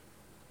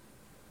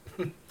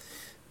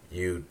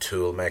 You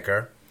tool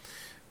maker.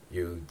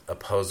 You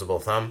opposable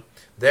thumb.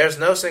 There's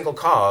no single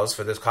cause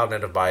for this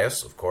cognitive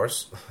bias, of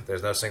course.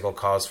 There's no single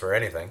cause for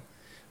anything.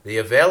 The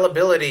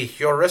availability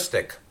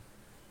heuristic,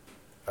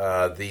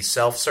 the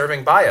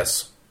self-serving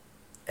bias,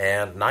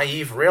 and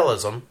naive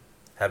realism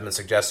have been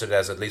suggested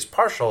as at least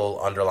partial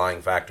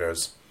underlying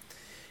factors.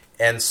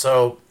 And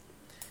so,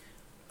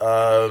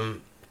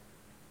 and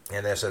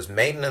there says,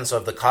 maintenance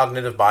of the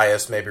cognitive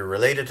bias may be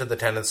related to the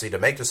tendency to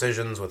make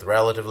decisions with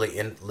relatively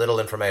little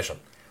information.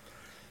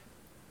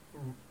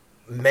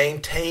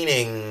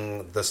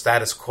 maintaining the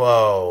status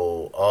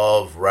quo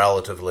of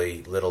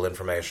relatively little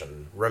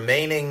information,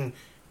 remaining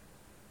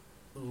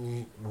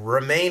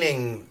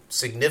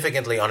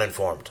significantly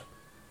uninformed,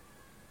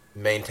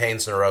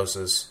 maintains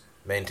neurosis,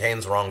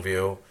 maintains wrong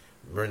view,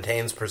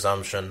 maintains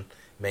presumption,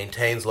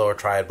 maintains lower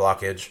triad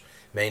blockage,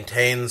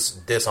 maintains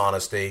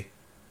dishonesty,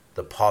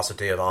 the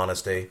paucity of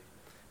honesty,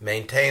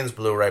 maintains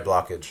Blu-ray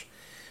blockage.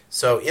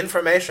 So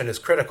information is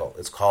critical.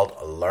 It's called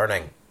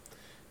learning.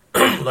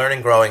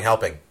 Learning, growing,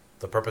 helping.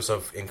 The purpose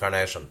of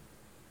incarnation,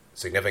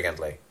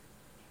 significantly.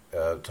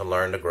 To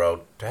learn, to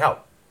grow, to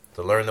help.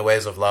 To learn the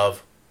ways of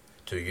love.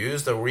 To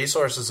use the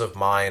resources of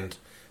mind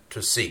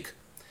to seek.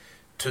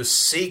 To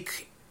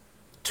seek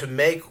to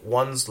make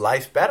one's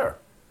life better.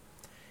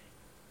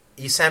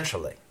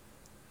 Essentially.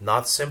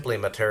 Not simply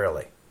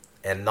materially.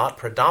 And not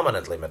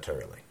predominantly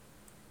materially.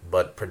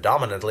 But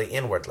predominantly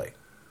inwardly.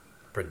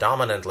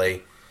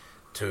 Predominantly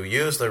to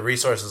use the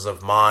resources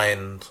of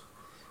mind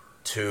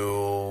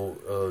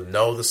to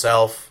know the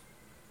self,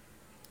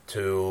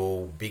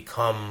 to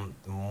become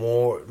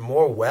more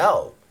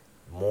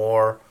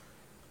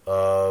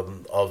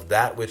of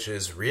that which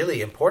is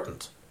really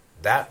important,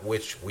 that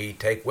which we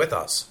take with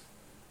us,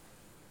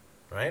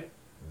 right?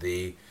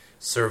 The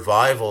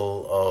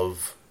survival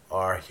of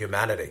our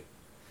humanity,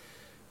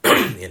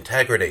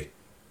 integrity,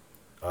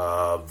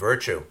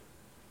 virtue,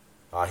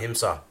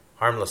 ahimsa,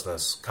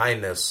 harmlessness,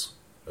 kindness,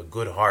 a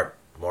good heart,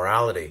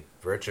 morality,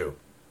 virtue,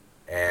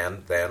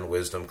 and then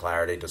wisdom,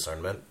 clarity,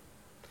 discernment,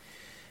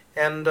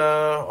 and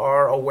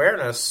our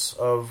awareness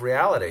of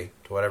reality,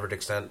 to whatever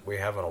extent we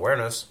have an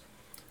awareness,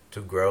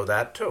 to grow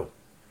that too.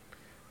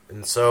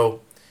 And so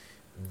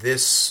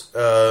this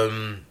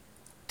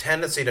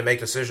tendency to make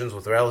decisions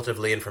with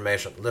relatively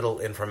little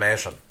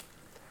information,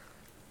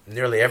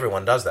 nearly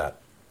everyone does that.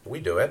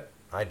 We do it.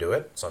 I do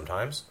it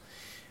sometimes.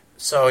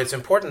 So it's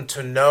important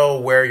to know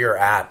where you're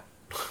at.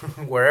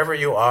 Wherever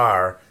you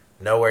are,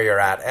 know where you're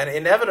at. And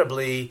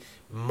inevitably,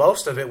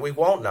 most of it we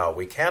won't know.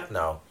 We can't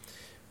know.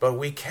 But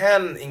we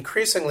can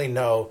increasingly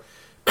know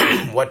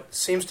what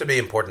seems to be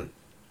important.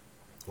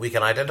 We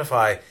can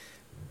identify,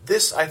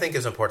 this I think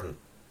is important.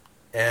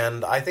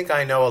 And I think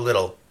I know a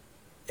little.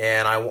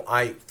 And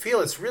I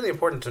feel it's really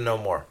important to know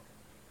more.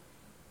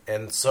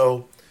 And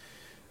so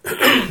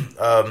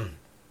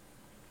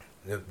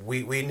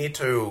we need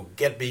to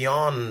get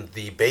beyond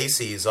the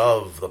bases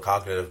of the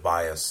cognitive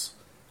bias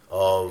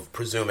of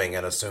presuming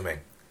and assuming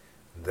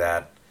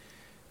that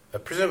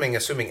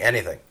assuming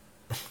anything,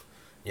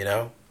 you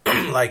know,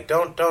 like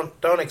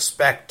don't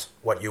expect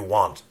what you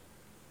want,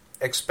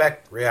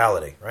 expect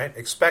reality, right?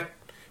 Expect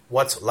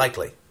what's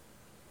likely,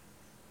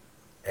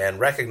 and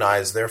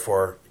recognize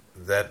therefore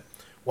that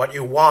what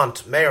you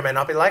want may or may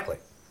not be likely,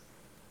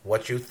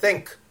 what you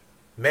think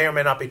may or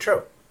may not be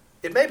true.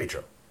 It may be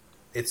true.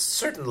 It's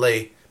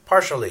certainly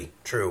partially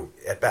true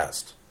at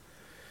best,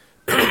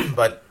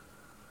 but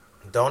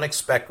don't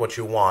expect what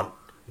you want.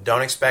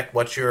 Don't expect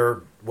what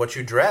you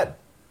dread.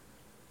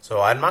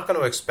 So I'm not going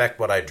to expect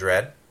what I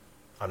dread.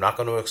 I'm not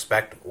going to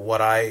expect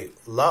what I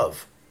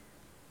love.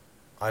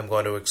 I'm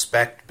going to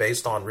expect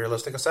based on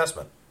realistic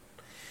assessment.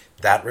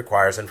 That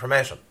requires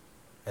information.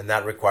 And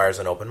that requires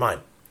an open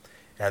mind.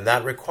 And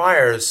that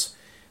requires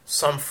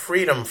some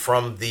freedom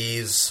from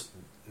these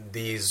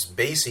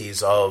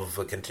bases of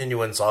the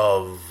continuance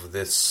of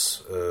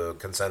this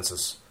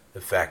consensus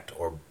effect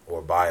or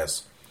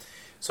bias.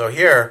 So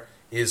here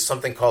is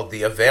something called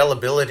the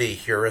availability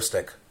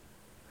heuristic.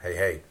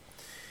 Hey.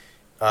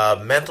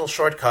 Mental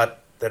shortcut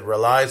that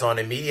relies on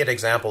immediate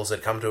examples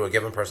that come to a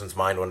given person's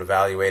mind when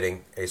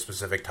evaluating a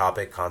specific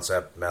topic,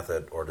 concept,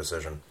 method, or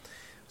decision.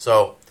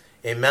 So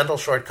a mental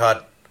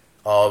shortcut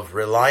of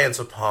reliance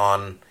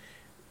upon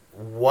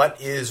what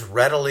is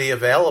readily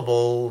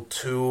available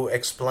to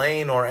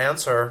explain or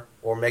answer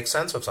or make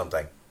sense of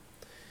something.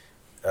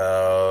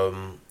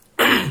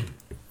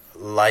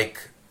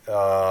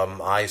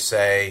 I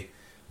say,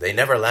 they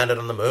never landed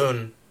on the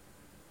moon.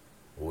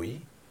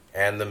 Oui.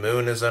 And the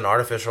moon is an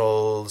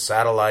artificial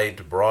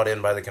satellite brought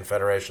in by the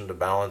Confederation to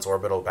balance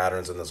orbital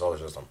patterns in the solar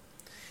system.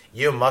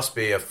 You must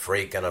be a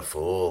freak and a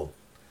fool.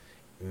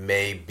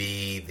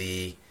 Maybe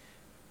the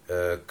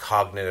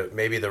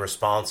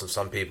response of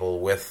some people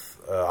with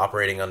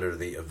operating under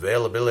the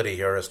availability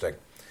heuristic.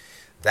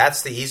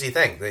 That's the easy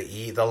thing.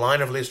 The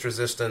line of least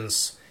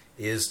resistance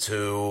is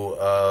to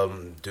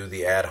do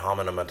the ad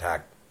hominem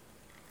attack.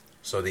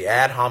 So the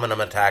ad hominem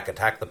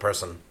attack the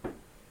person,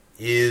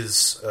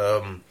 is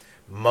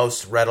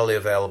most readily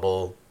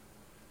available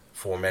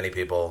for many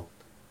people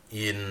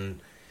in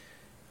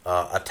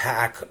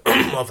attack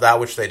of that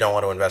which they don't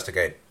want to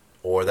investigate,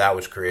 or that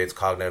which creates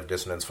cognitive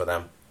dissonance for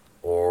them,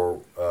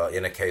 or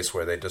in a case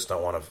where they just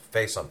don't want to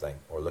face something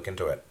or look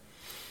into it.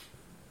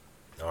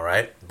 All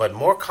right? But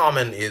more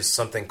common is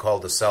something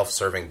called the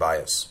self-serving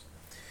bias.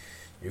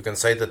 You can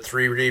say that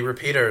 3D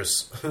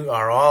repeaters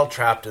are all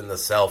trapped in the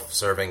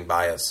self-serving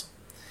bias.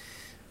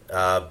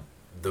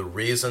 The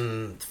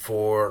reason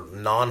for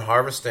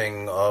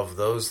non-harvesting of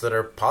those that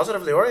are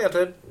positively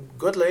oriented,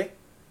 goodly,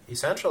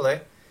 essentially,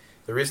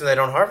 The reason they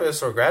don't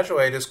harvest or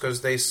graduate is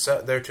because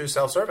they're too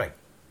self-serving.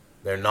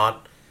 They're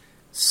not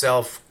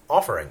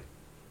self-offering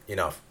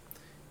enough.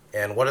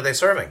 And what are they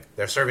serving?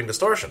 They're serving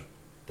distortion.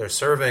 They're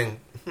serving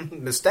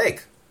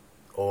mistake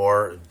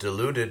or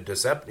deluded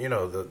deception,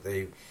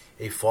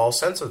 a false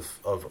sense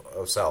of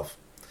self.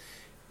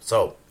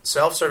 So,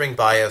 self-serving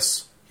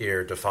bias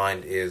here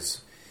defined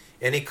is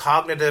any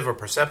cognitive or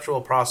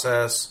perceptual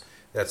process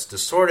that's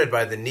distorted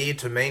by the need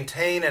to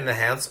maintain and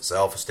enhance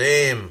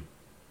self-esteem,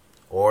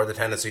 or the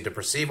tendency to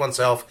perceive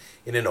oneself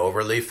in an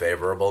overly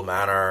favorable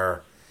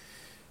manner.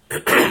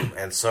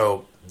 And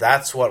so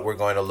that's what we're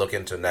going to look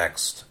into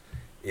next,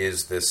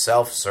 is this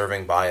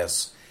self-serving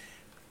bias.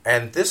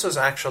 And this is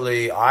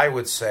actually, I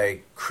would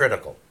say,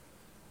 critical,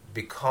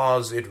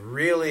 because it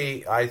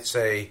really, I'd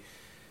say,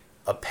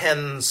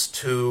 appends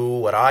to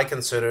what I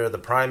consider the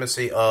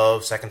primacy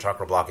of second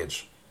chakra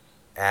blockage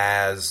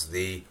as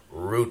the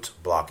root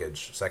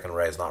blockage. Second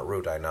ray is not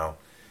root, I know,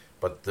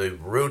 but the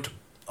root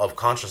of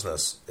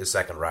consciousness is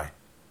second ray.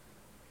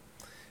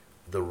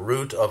 The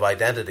root of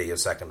identity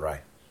is second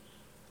ray.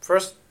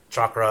 First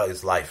chakra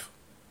is life.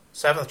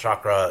 Seventh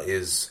chakra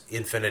is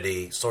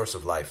infinity, source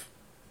of life,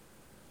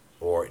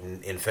 or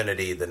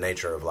infinity, the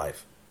nature of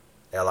life,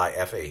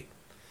 L-I-F-E.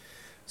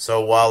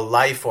 So while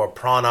life or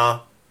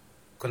prana,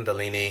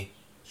 kundalini,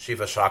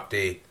 Shiva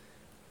Shakti,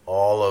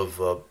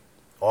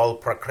 all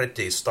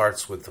prakriti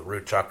starts with the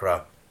root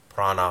chakra,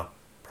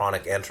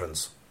 pranic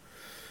entrance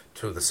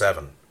to the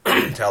seven,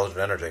 intelligent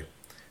energy,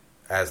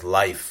 as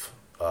life,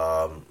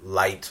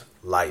 light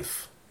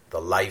life,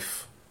 the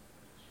life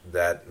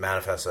that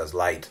manifests as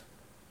light.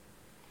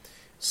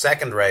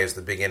 Second ray is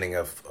the beginning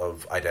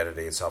of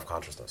identity and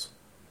self-consciousness.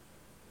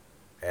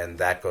 And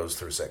that goes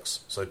through 6.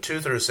 So 2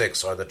 through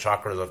 6 are the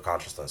chakras of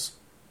consciousness,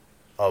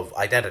 of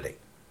identity.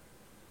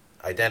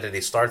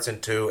 Identity starts in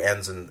 2,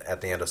 ends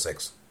at the end of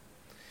 6.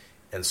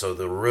 And so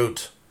the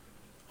root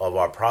of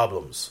our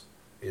problems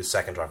is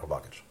second chakra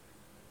blockage,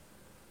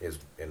 is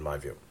in my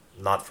view.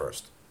 Not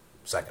first,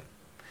 second.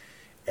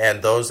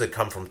 And those that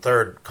come from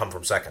third come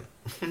from second.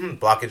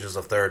 Blockages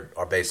of third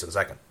are based in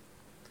second.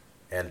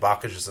 And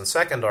blockages in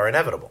second are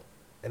inevitable.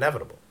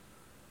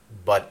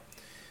 But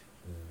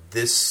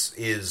this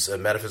is a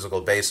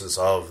metaphysical basis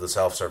of the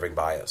self-serving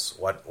bias.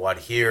 What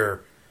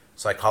here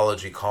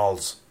psychology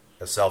calls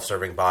a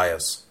self-serving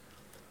bias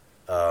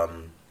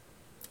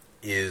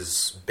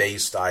is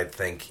based, I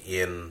think,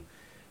 in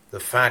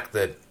the fact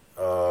that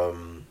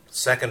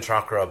second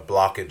chakra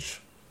blockage,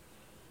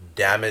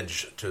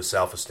 damage to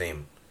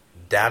self-esteem,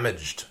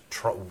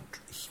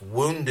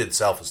 wounded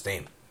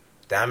self-esteem.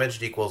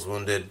 Damaged equals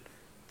wounded.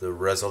 The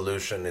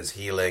resolution is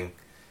healing.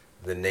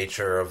 The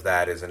nature of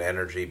that is an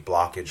energy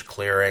blockage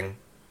clearing.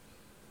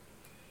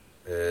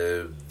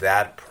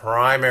 That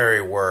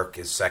primary work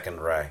is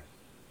second ray.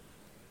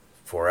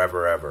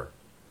 Forever, ever.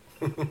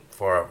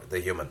 For the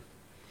human.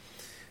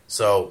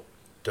 So,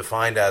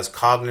 defined as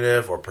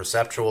cognitive or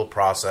perceptual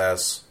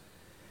process,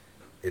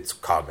 it's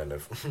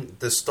cognitive.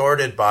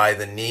 Distorted by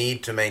the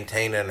need to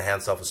maintain and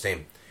enhance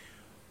self-esteem.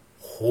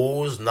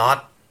 Who's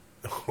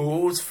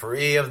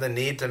free of the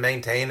need to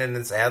maintain and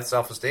enhance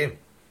self-esteem?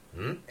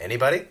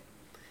 Anybody?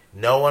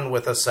 No one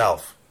with a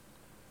self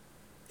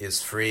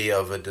is free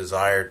of a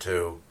desire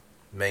to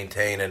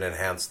maintain and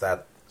enhance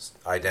that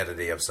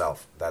identity of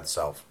self, that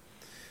self.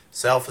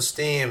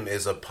 Self-esteem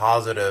is a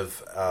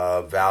positive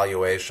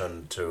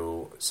valuation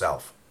to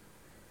self.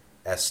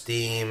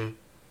 Esteem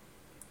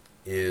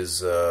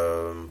is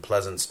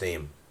pleasant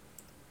steam.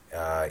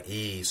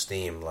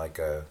 E-steam, like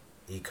a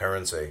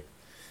e-currency,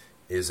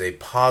 is a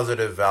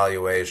positive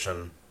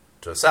valuation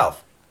to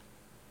self.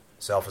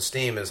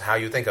 Self-esteem is how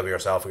you think of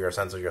yourself or your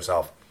sense of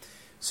yourself.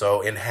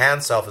 So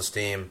enhanced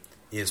self-esteem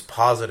is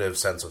positive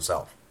sense of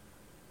self.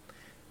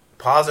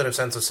 Positive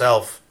sense of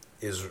self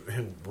is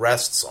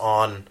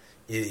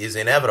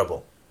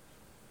inevitable,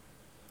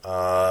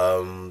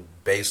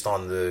 based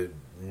on the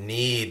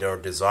need or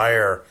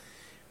desire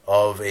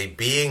of a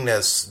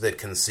beingness that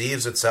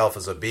conceives itself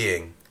as a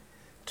being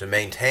to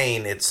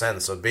maintain its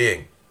sense of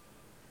being.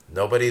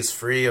 Nobody's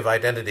free of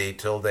identity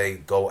till they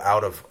go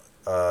out of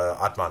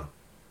Atman.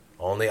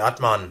 Only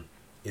Atman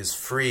is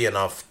free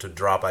enough to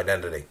drop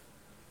identity.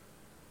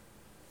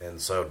 And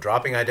so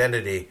dropping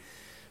identity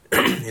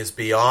is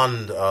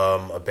beyond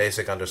a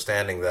basic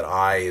understanding that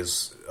I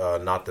is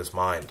not this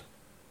mind.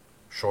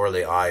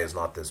 Surely I is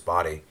not this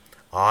body.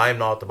 I'm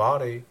not the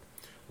body.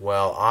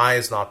 Well, I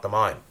is not the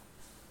mind.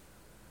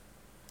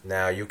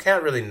 Now, you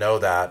can't really know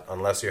that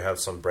unless you have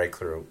some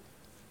breakthrough,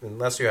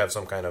 unless you have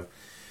some kind of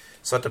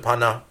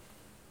satipana,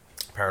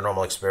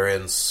 paranormal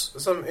experience.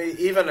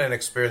 Even an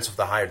experience of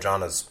the higher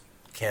jhanas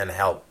can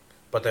help,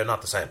 but they're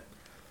not the same.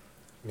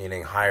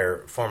 Meaning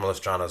higher formless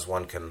jhanas,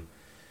 one can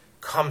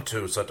come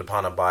to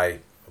satipana by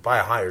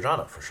a higher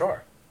jhana, for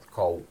sure. It's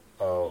called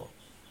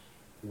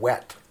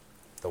wet,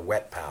 the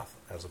wet path,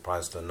 as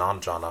opposed to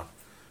non-jhana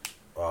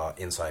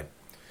insight.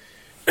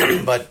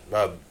 But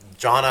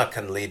jhana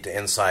can lead to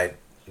insight.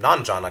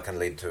 Non-jhana can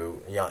lead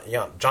to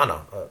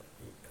jhana,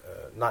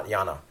 not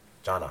yana,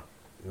 jhana,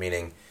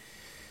 meaning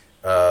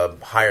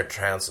higher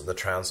the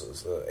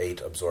trances, the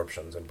 8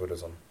 absorptions in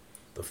Buddhism.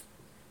 The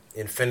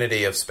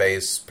infinity of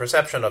space,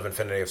 perception of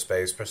infinity of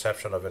space,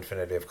 perception of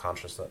infinity of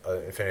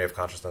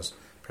consciousness,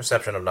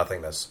 perception of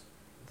nothingness.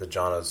 The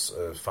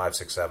jhanas 5,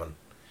 6, 7.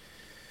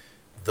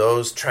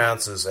 Those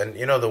trances, and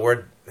the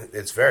word,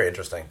 it's very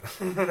interesting.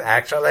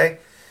 Actually,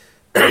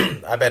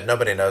 I bet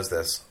nobody knows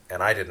this,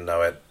 and I didn't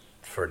know it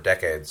for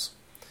decades.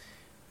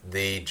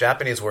 The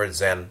Japanese word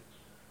Zen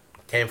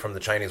came from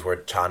the Chinese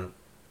word Chan,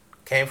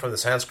 came from the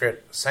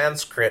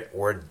Sanskrit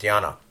word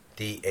dhyana,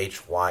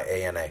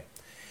 D-H-Y-A-N-A.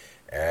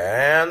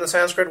 And the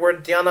Sanskrit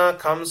word dhyana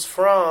comes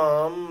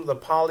from the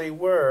Pali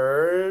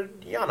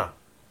word jhana,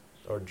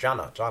 or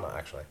jhana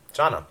actually.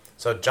 Jhana.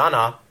 So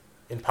jhana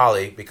in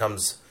Pali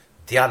becomes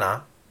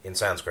dhyana in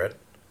Sanskrit,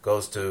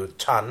 goes to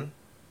Chan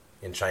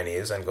in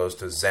Chinese, and goes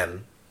to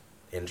Zen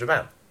in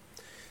Japan.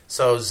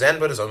 So Zen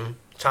Buddhism,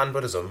 Chan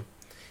Buddhism,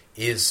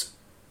 is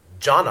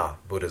jhana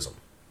Buddhism.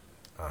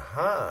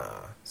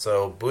 Aha.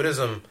 So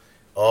Buddhism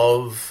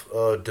of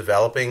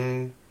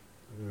developing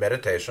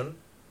meditation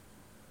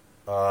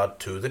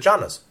to the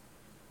jhanas.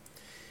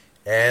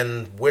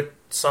 And with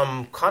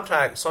some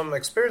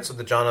experience of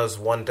the jhanas,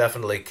 one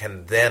definitely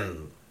can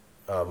then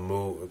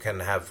can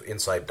have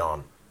insight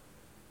dawn.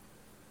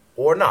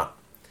 Or not.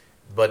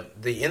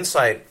 But the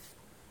insight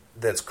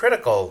that's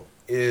critical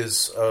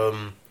is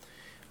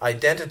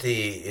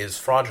identity is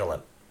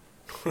fraudulent.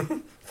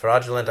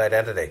 Fraudulent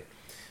identity.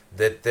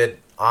 That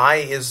I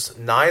is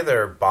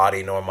neither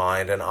body nor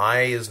mind, and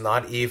I is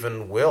not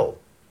even will.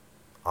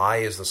 I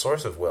is the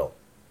source of will.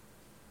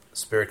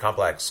 Spirit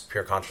complex,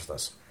 pure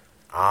consciousness.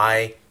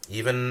 I,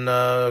 even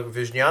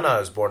Vijnana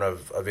is born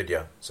of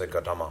avidya, said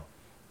Gautama.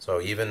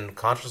 So even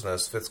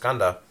consciousness, fifth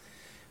skandha,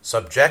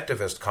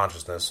 subjectivist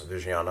consciousness,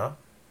 Vijnana,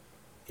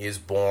 is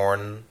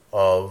born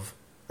of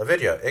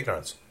avidya,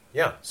 ignorance.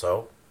 Yeah,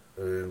 so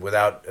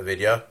without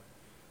avidya,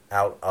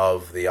 out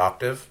of the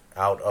octave,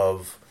 out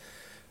of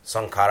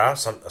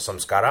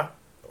samskara,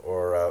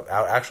 or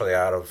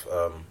out of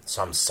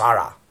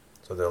samsara.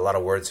 So there are a lot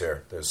of words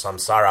here. There's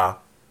samsara,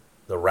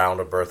 the round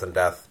of birth and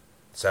death,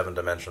 7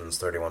 dimensions,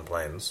 31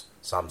 planes,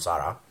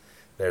 samsara.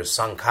 There's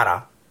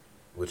sankara,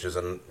 which is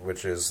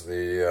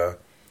the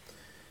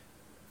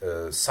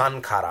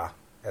sankara,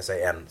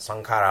 S-A-N.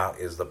 Sankara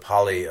is the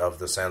Pali of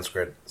the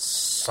Sanskrit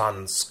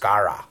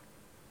sanskara,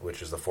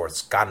 which is the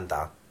 4th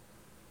skandha,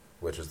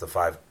 which is the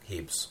 5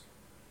 heaps,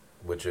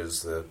 which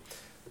is the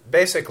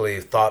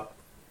basically thought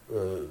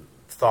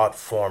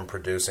form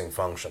producing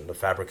function, the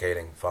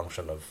fabricating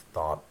function of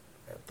thought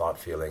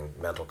feeling,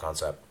 mental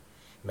concept,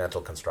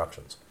 mental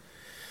constructions.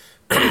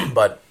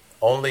 But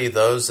only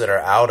those that are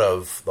out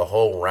of the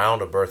whole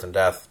round of birth and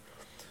death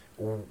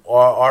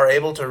are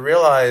able to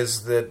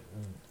realize that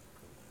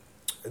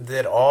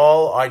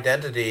all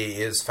identity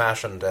is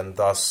fashioned and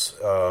thus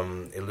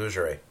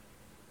illusory,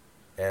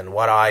 and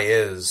what I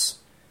is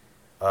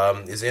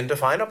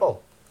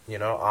indefinable.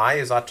 I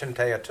is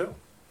Achinteya too.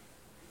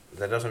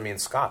 That doesn't mean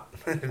Scott.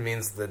 It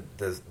means the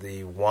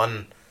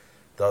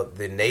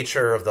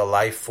nature of the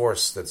life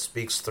force that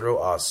speaks through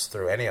us,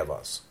 through any of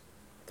us,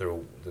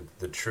 through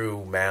the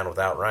true man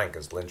without rank,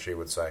 as Lin Chi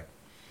would say.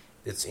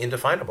 It's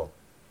indefinable.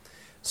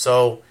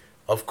 So,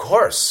 of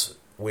course,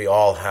 we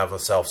all have a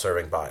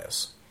self-serving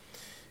bias.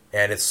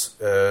 And it's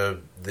the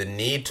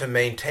need to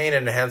maintain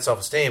and enhance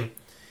self-esteem.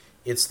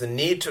 It's the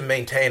need to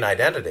maintain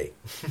identity,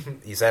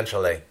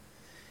 essentially.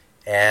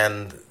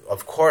 And,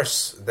 of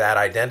course, that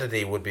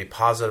identity would be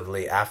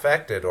positively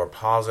affected or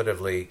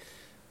positively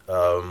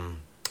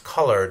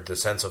colored, the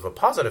sense of a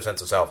positive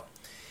sense of self,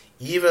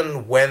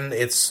 even when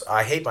it's,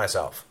 I hate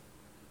myself.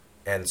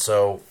 And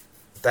so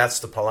that's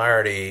the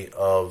polarity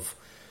of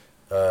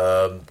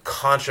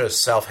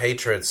conscious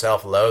self-hatred,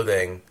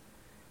 self-loathing,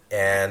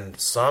 and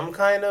some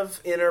kind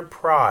of inner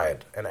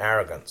pride and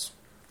arrogance.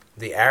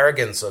 The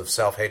arrogance of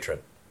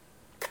self-hatred.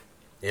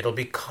 It'll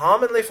be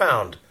commonly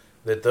found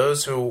that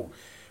those who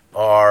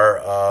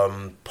are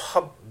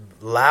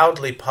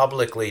loudly,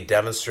 publicly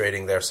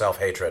demonstrating their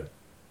self-hatred,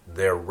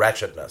 their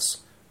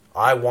wretchedness,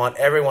 I want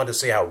everyone to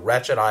see how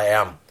wretched I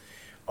am,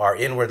 are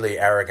inwardly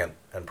arrogant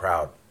and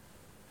proud.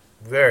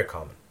 Very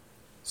common.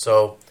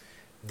 So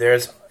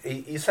there's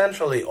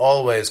essentially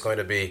always going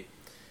to be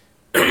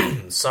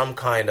some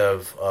kind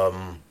of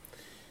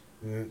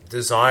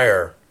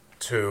desire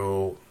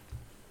to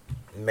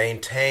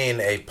maintain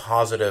a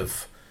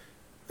positive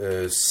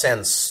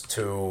sense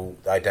to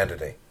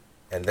identity.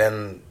 And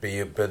then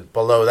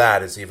below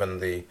that is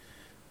even the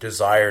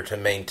desire to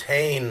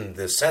maintain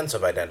the sense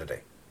of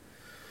identity.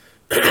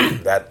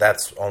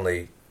 That's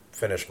only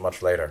finished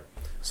much later.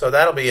 So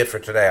that'll be it for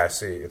today. I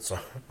see it's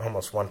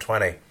almost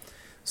 1:20.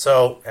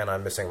 So, and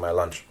I'm missing my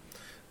lunch.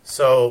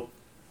 So,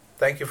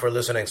 thank you for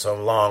listening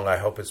so long. I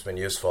hope it's been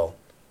useful.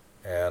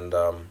 And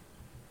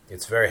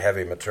it's very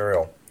heavy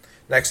material.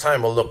 Next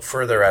time we'll look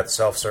further at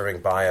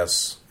self-serving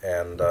bias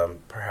and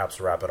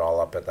perhaps wrap it all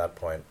up at that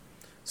point.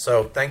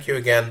 So, thank you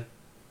again.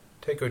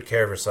 Take good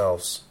care of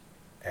yourselves,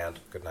 and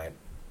good night.